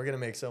Garden. We're going to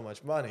make so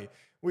much money.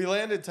 We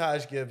landed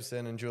Taj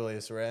Gibson and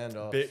Julius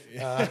Randle.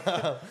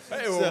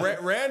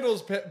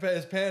 Randle's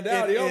has panned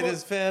out. It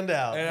has panned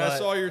out. And I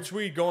saw your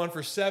tweet going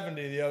for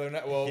 70 the other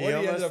night. Well, what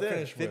did he end up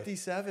finishing with?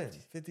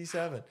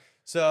 57.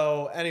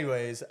 So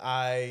anyways,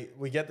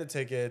 we get the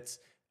tickets.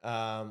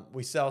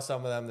 We sell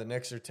some of them. The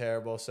Knicks are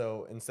terrible.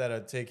 So instead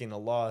of taking a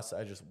loss,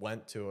 I just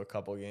went to a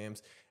couple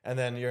games. And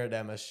then you're at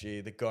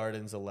MSG. The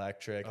Garden's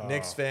electric. Oh.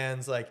 Knicks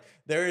fans, like,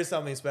 there is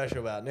something special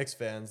about Knicks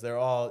fans. They're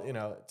all,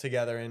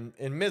 together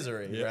in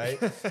misery, right?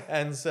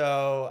 And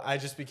so I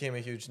just became a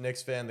huge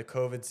Knicks fan. The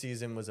COVID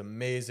season was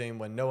amazing.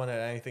 When no one had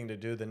anything to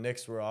do, the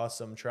Knicks were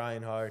awesome,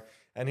 trying hard.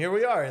 And here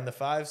we are in the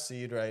 5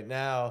 seed right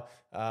now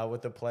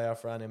with the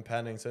playoff run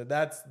impending. So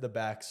that's the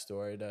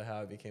backstory to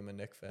how I became a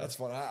Knicks fan. That's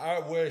fun. I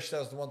wish that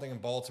was the one thing in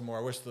Baltimore.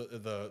 I wish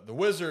the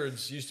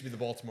Wizards used to be the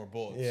Baltimore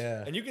Bullets.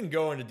 Yeah. And you can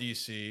go into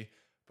D.C.,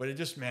 but it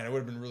would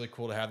have been really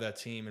cool to have that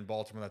team in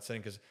Baltimore, that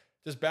setting, because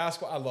just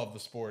basketball, I love the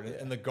sport.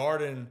 And the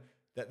Garden,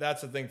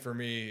 that's the thing for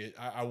me.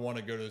 I want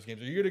to go to those games.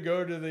 Are you going to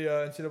go to the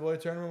NCAA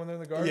tournament when they're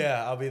in the Garden?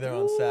 Yeah, I'll be there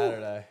on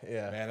Saturday.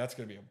 Yeah. Man, that's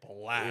going to be a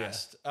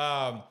blast.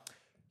 Yeah.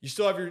 You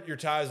still have your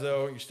ties,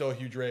 though. You're still a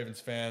huge Ravens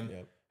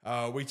fan.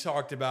 Yep. We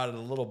talked about it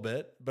a little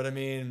bit, but I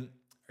mean,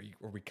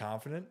 are we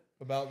confident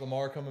about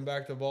Lamar coming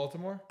back to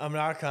Baltimore? I'm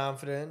not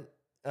confident.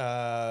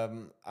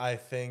 I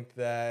think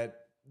that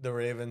the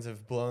Ravens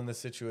have blown the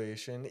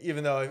situation,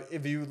 even though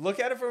if you look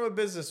at it from a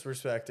business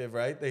perspective,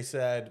 right? They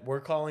said, we're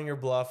calling your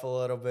bluff a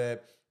little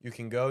bit. You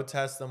can go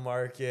test the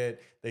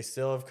market. They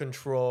still have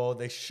control.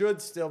 They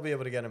should still be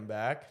able to get him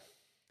back.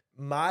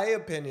 My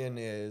opinion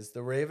is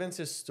the Ravens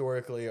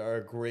historically are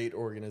a great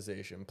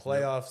organization.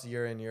 Playoffs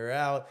year in, year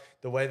out.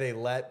 The way they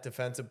let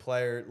defensive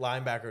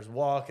linebackers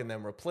walk and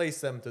then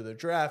replace them through the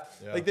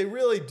draft. Yeah. Like, they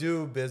really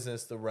do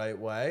business the right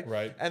way.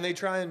 Right. And they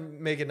try and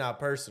make it not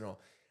personal.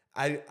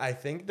 I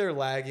think they're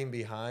lagging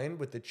behind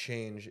with the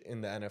change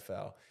in the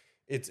NFL.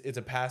 It's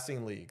a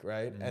passing league,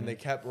 right? Mm-hmm. And they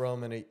kept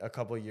Roman a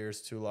couple of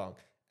years too long.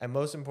 And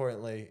most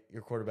importantly,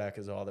 your quarterback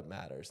is all that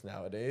matters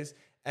nowadays.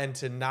 And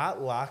to not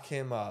lock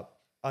him up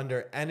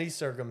under any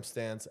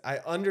circumstance, I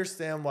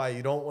understand why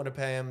you don't want to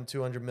pay him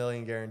 $200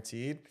 million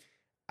guaranteed.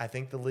 I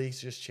think the league's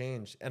just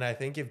changed. And I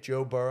think if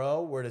Joe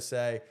Burrow were to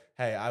say,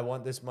 hey, I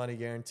want this money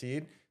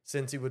guaranteed,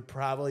 since he would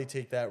probably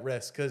take that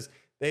risk, because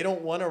they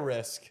don't want to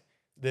risk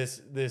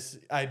this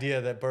idea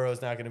that Burrow's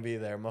not going to be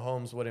there.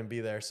 Mahomes wouldn't be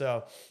there.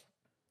 So,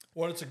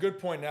 well, it's a good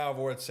point now of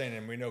what it's saying,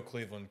 and we know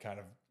Cleveland kind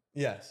of.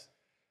 Yes.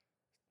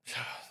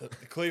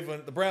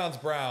 The Browns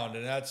brown,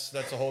 and that's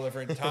a whole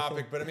different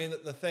topic. But I mean,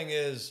 the thing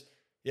is,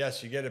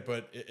 yes, you get it,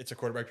 but it's a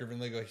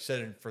quarterback-driven league, like you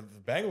said. And for the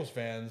Bengals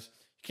fans,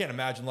 you can't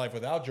imagine life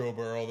without Joe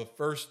Burrow.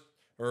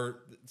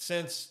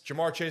 Since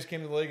Jamar Chase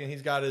came to the league, and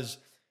he's got his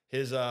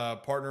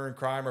partner in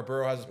crime, or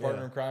Burrow has his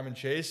partner in crime in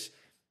Chase.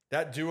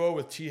 That duo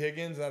with T.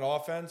 Higgins, that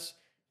offense.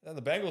 And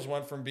the Bengals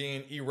went from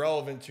being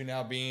irrelevant to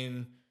now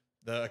being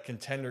the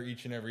contender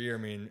each and every year. I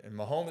mean, and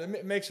Mahomes,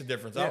 it makes a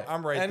difference. Yeah.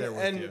 I'm right there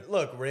with you. And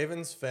look,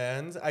 Ravens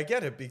fans, I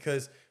get it,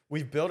 because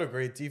we've built a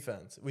great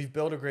defense. We've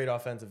built a great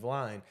offensive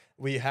line.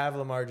 We have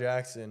Lamar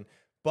Jackson.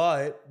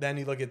 But then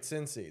you look at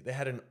Cincy. They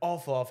had an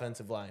awful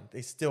offensive line.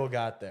 They still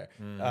got there.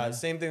 Mm-hmm.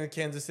 Same thing with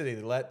Kansas City.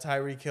 They let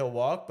Tyreek Hill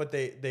walk, but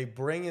they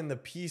bring in the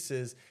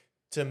pieces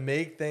to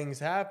make things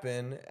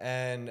happen.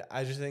 And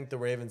I just think the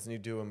Ravens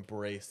need to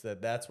embrace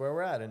that. That's where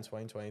we're at in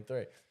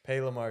 2023.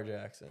 Pay Lamar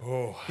Jackson.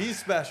 Oh, he's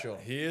special.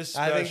 He is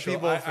special. I think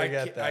people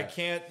forget that. I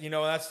can't,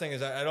 that's the thing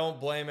is I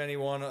don't blame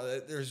anyone.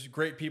 There's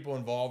great people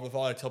involved with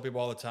all. I tell people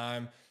all the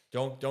time,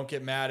 don't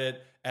get mad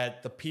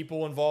at the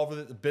people involved with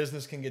it. The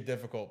business can get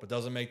difficult, but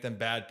doesn't make them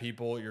bad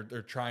people.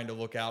 They're trying to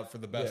look out for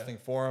the best thing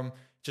for them.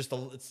 Just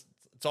it's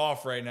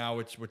off right now,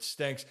 which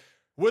stinks.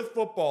 With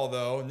football,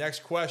 though,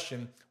 next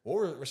question.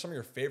 What were some of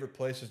your favorite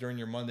places during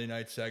your Monday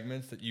night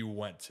segments that you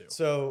went to?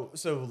 So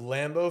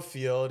Lambeau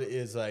Field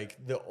is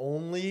like the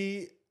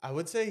only, I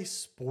would say,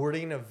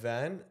 sporting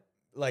event.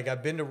 Like,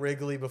 I've been to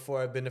Wrigley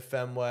before. I've been to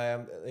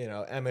Fenway,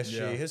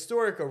 MSG,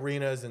 historic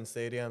arenas and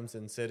stadiums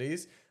and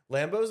cities.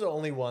 Lambeau's the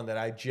only one that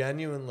I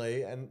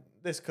genuinely, and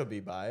this could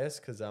be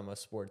biased because I'm a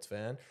sports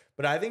fan,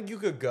 but I think you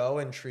could go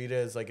and treat it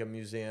as like a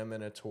museum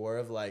and a tour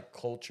of like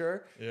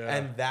culture. Yeah.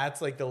 And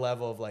that's like the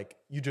level of like,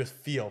 you just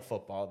feel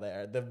football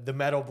there. The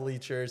metal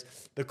bleachers,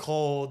 the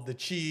cold, the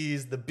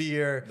cheese, the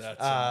beer,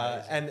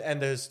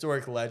 and the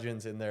historic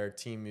legends in their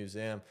team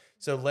museum.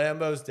 So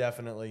Lambeau's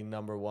definitely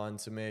number one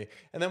to me.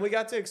 And then we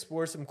got to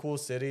explore some cool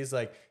cities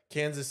like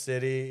Kansas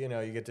City.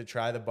 You get to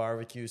try the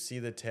barbecue, see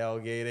the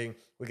tailgating.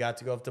 We got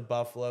to go up to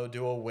Buffalo,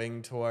 do a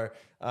wing tour.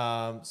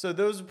 So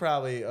those are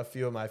probably a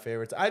few of my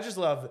favorites. I just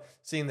love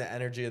seeing the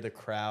energy of the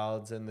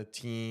crowds and the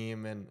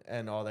team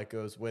and all that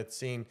goes with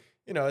seeing,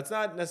 it's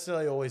not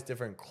necessarily always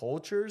different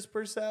cultures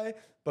per se,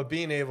 but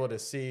being able to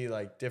see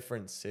like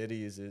different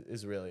cities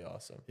is really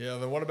awesome. Yeah.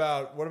 Then what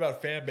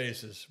about fan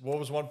bases? What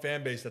was one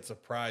fan base that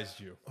surprised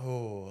you?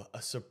 Oh,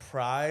 a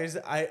surprise.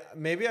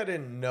 Maybe I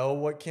didn't know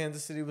what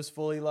Kansas City was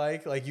fully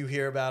like. Like, you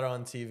hear about it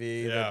on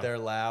TV that they're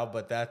loud,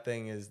 but that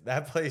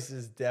place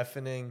is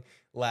deafening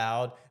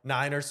loud.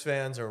 Niners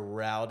fans are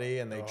rowdy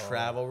and they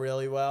travel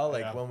really well.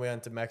 Like when we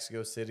went to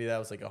Mexico City, that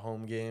was like a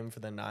home game for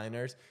the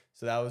Niners.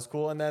 So that was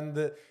cool. And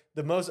then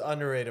the most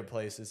underrated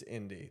place is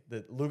Indy.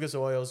 The Lucas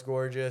Oil's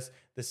gorgeous.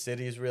 The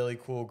city's really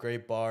cool.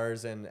 Great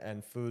bars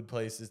and food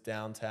places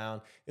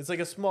downtown. It's like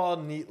a small,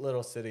 neat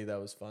little city that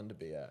was fun to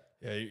be at.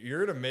 Yeah,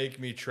 you're going to make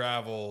me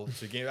travel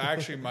to games.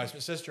 Actually, my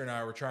sister and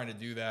I were trying to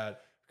do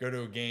that. Go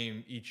to a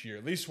game each year,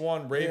 at least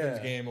one Ravens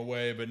game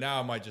away. But now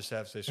I might just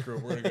have to say, screw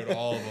it. We're going to go to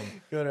all of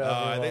them.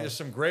 I think there's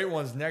some great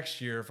ones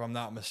next year, if I'm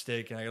not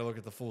mistaken. I got to look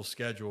at the full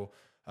schedule.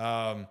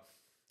 I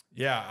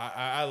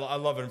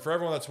love it. And for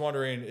everyone that's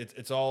wondering,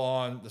 it's all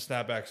on the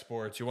SnapBack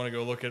Sports. You want to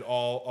go look at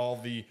all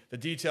the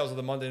details of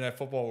the Monday Night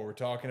Football, what we're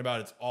talking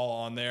about. It's all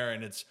on there,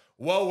 and it's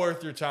well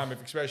worth your time,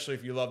 especially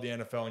if you love the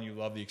NFL and you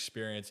love the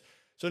experience.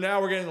 So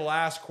now we're getting the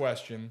last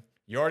question.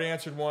 You already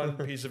answered one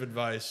piece of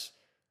advice.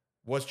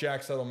 What's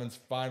Jack Settleman's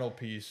final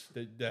piece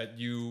that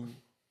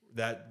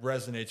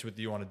resonates with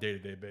you on a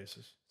day-to-day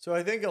basis? So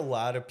I think a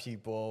lot of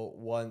people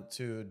want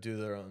to do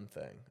their own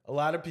thing. A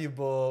lot of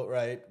people,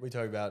 right? We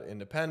talk about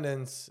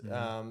independence.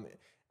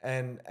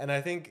 And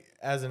I think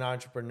as an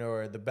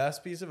entrepreneur, the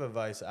best piece of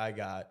advice I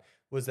got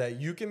was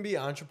that you can be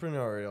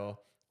entrepreneurial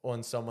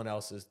on someone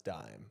else's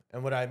dime.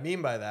 And what I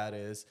mean by that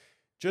is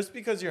just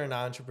because you're an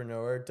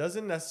entrepreneur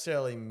doesn't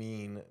necessarily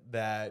mean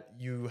that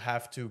you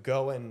have to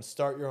go and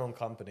start your own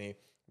company,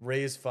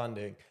 raise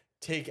funding,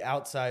 take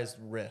outsized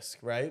risk,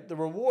 right? The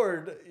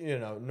reward,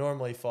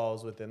 normally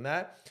falls within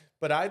that.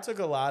 But I took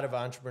a lot of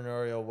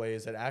entrepreneurial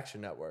ways at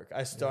Action Network.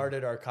 I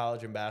started our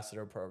college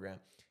ambassador program.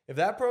 If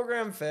that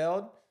program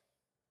failed,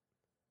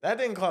 that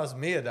didn't cost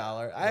me $1.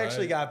 I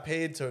actually got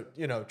paid to,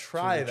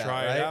 try that,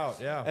 try right? it out,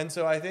 yeah. And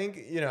so I think,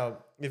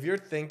 if you're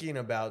thinking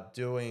about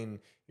doing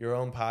your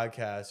own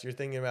podcast, you're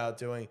thinking about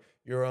doing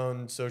your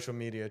own social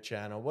media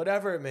channel,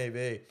 whatever it may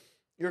be,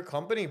 your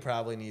company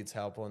probably needs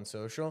help on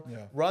social.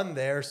 Yeah. Run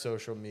their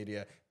social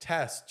media.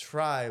 Test,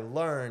 try,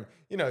 learn.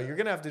 You're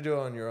going to have to do it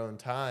on your own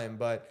time.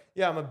 But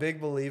yeah, I'm a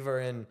big believer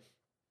in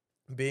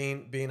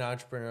being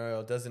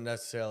entrepreneurial doesn't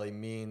necessarily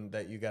mean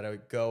that you got to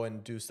go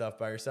and do stuff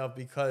by yourself,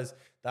 because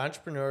the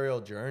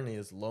entrepreneurial journey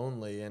is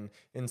lonely. And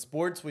in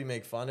sports, we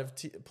make fun of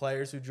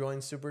players who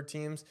join super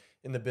teams.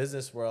 In the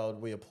business world,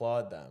 we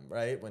applaud them,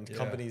 right? When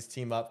companies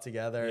team up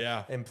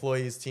together,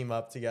 employees team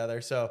up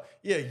together. So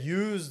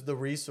use the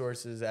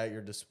resources at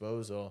your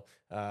disposal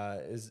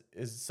is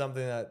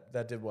something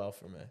that did well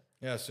for me.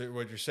 Yeah. So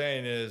what you're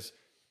saying is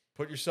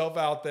put yourself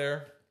out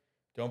there.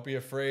 Don't be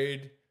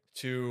afraid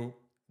to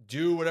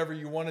do whatever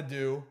you want to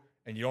do,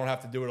 and you don't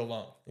have to do it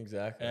alone.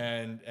 Exactly.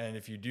 And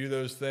if you do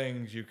those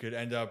things, you could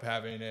end up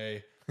having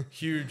a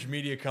huge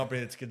media company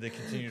that's going to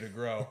continue to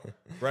grow,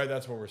 right?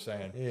 That's what we're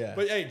saying. Yeah.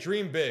 But hey,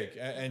 dream big.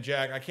 And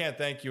Jack, I can't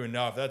thank you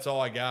enough. That's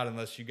all I got,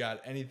 unless you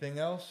got anything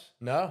else.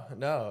 No.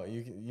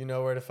 You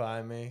know where to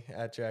find me,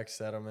 at Jack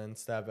Settleman,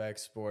 SnapBack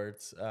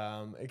Sports.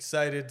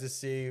 Excited to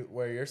see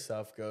where your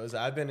stuff goes.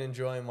 I've been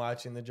enjoying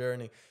watching the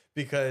journey.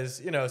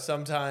 Because,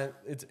 sometimes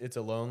it's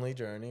a lonely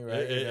journey,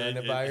 right? You're doing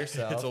it by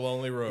yourself. It's a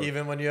lonely road.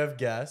 Even when you have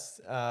guests,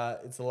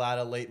 it's a lot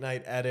of late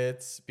night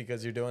edits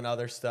because you're doing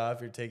other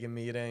stuff. You're taking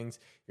meetings.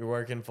 You're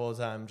working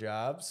full-time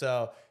jobs.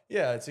 So,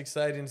 yeah, it's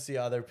exciting to see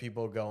other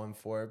people going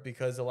for it,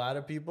 because a lot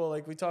of people,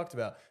 like we talked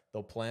about,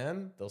 they'll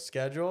plan, they'll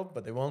schedule,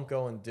 but they won't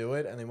go and do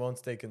it, and they won't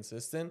stay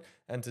consistent.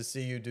 And to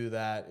see you do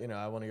that,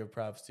 I want to give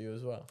props to you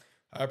as well.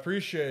 I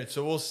appreciate it.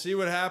 So we'll see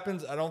what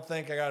happens. I don't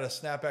think I got a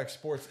SnapBack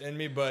Sports in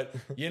me, but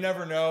you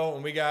never know.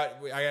 And I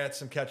got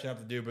some catching up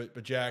to do.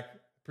 But Jack,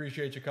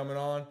 appreciate you coming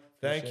on.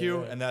 Thank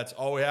you. And that's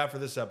all we have for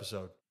this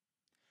episode.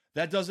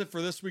 That does it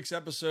for this week's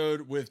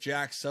episode with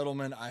Jack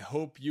Settleman. I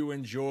hope you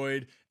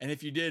enjoyed. And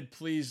if you did,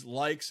 please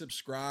like,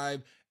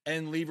 subscribe,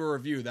 and leave a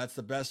review. That's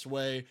the best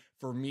way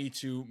for me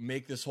to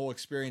make this whole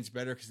experience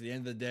better, because at the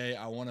end of the day,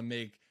 I want to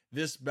make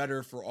this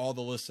better for all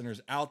the listeners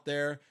out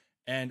there.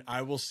 And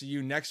I will see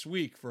you next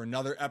week for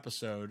another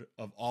episode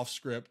of Off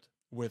Script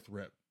with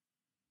Rip.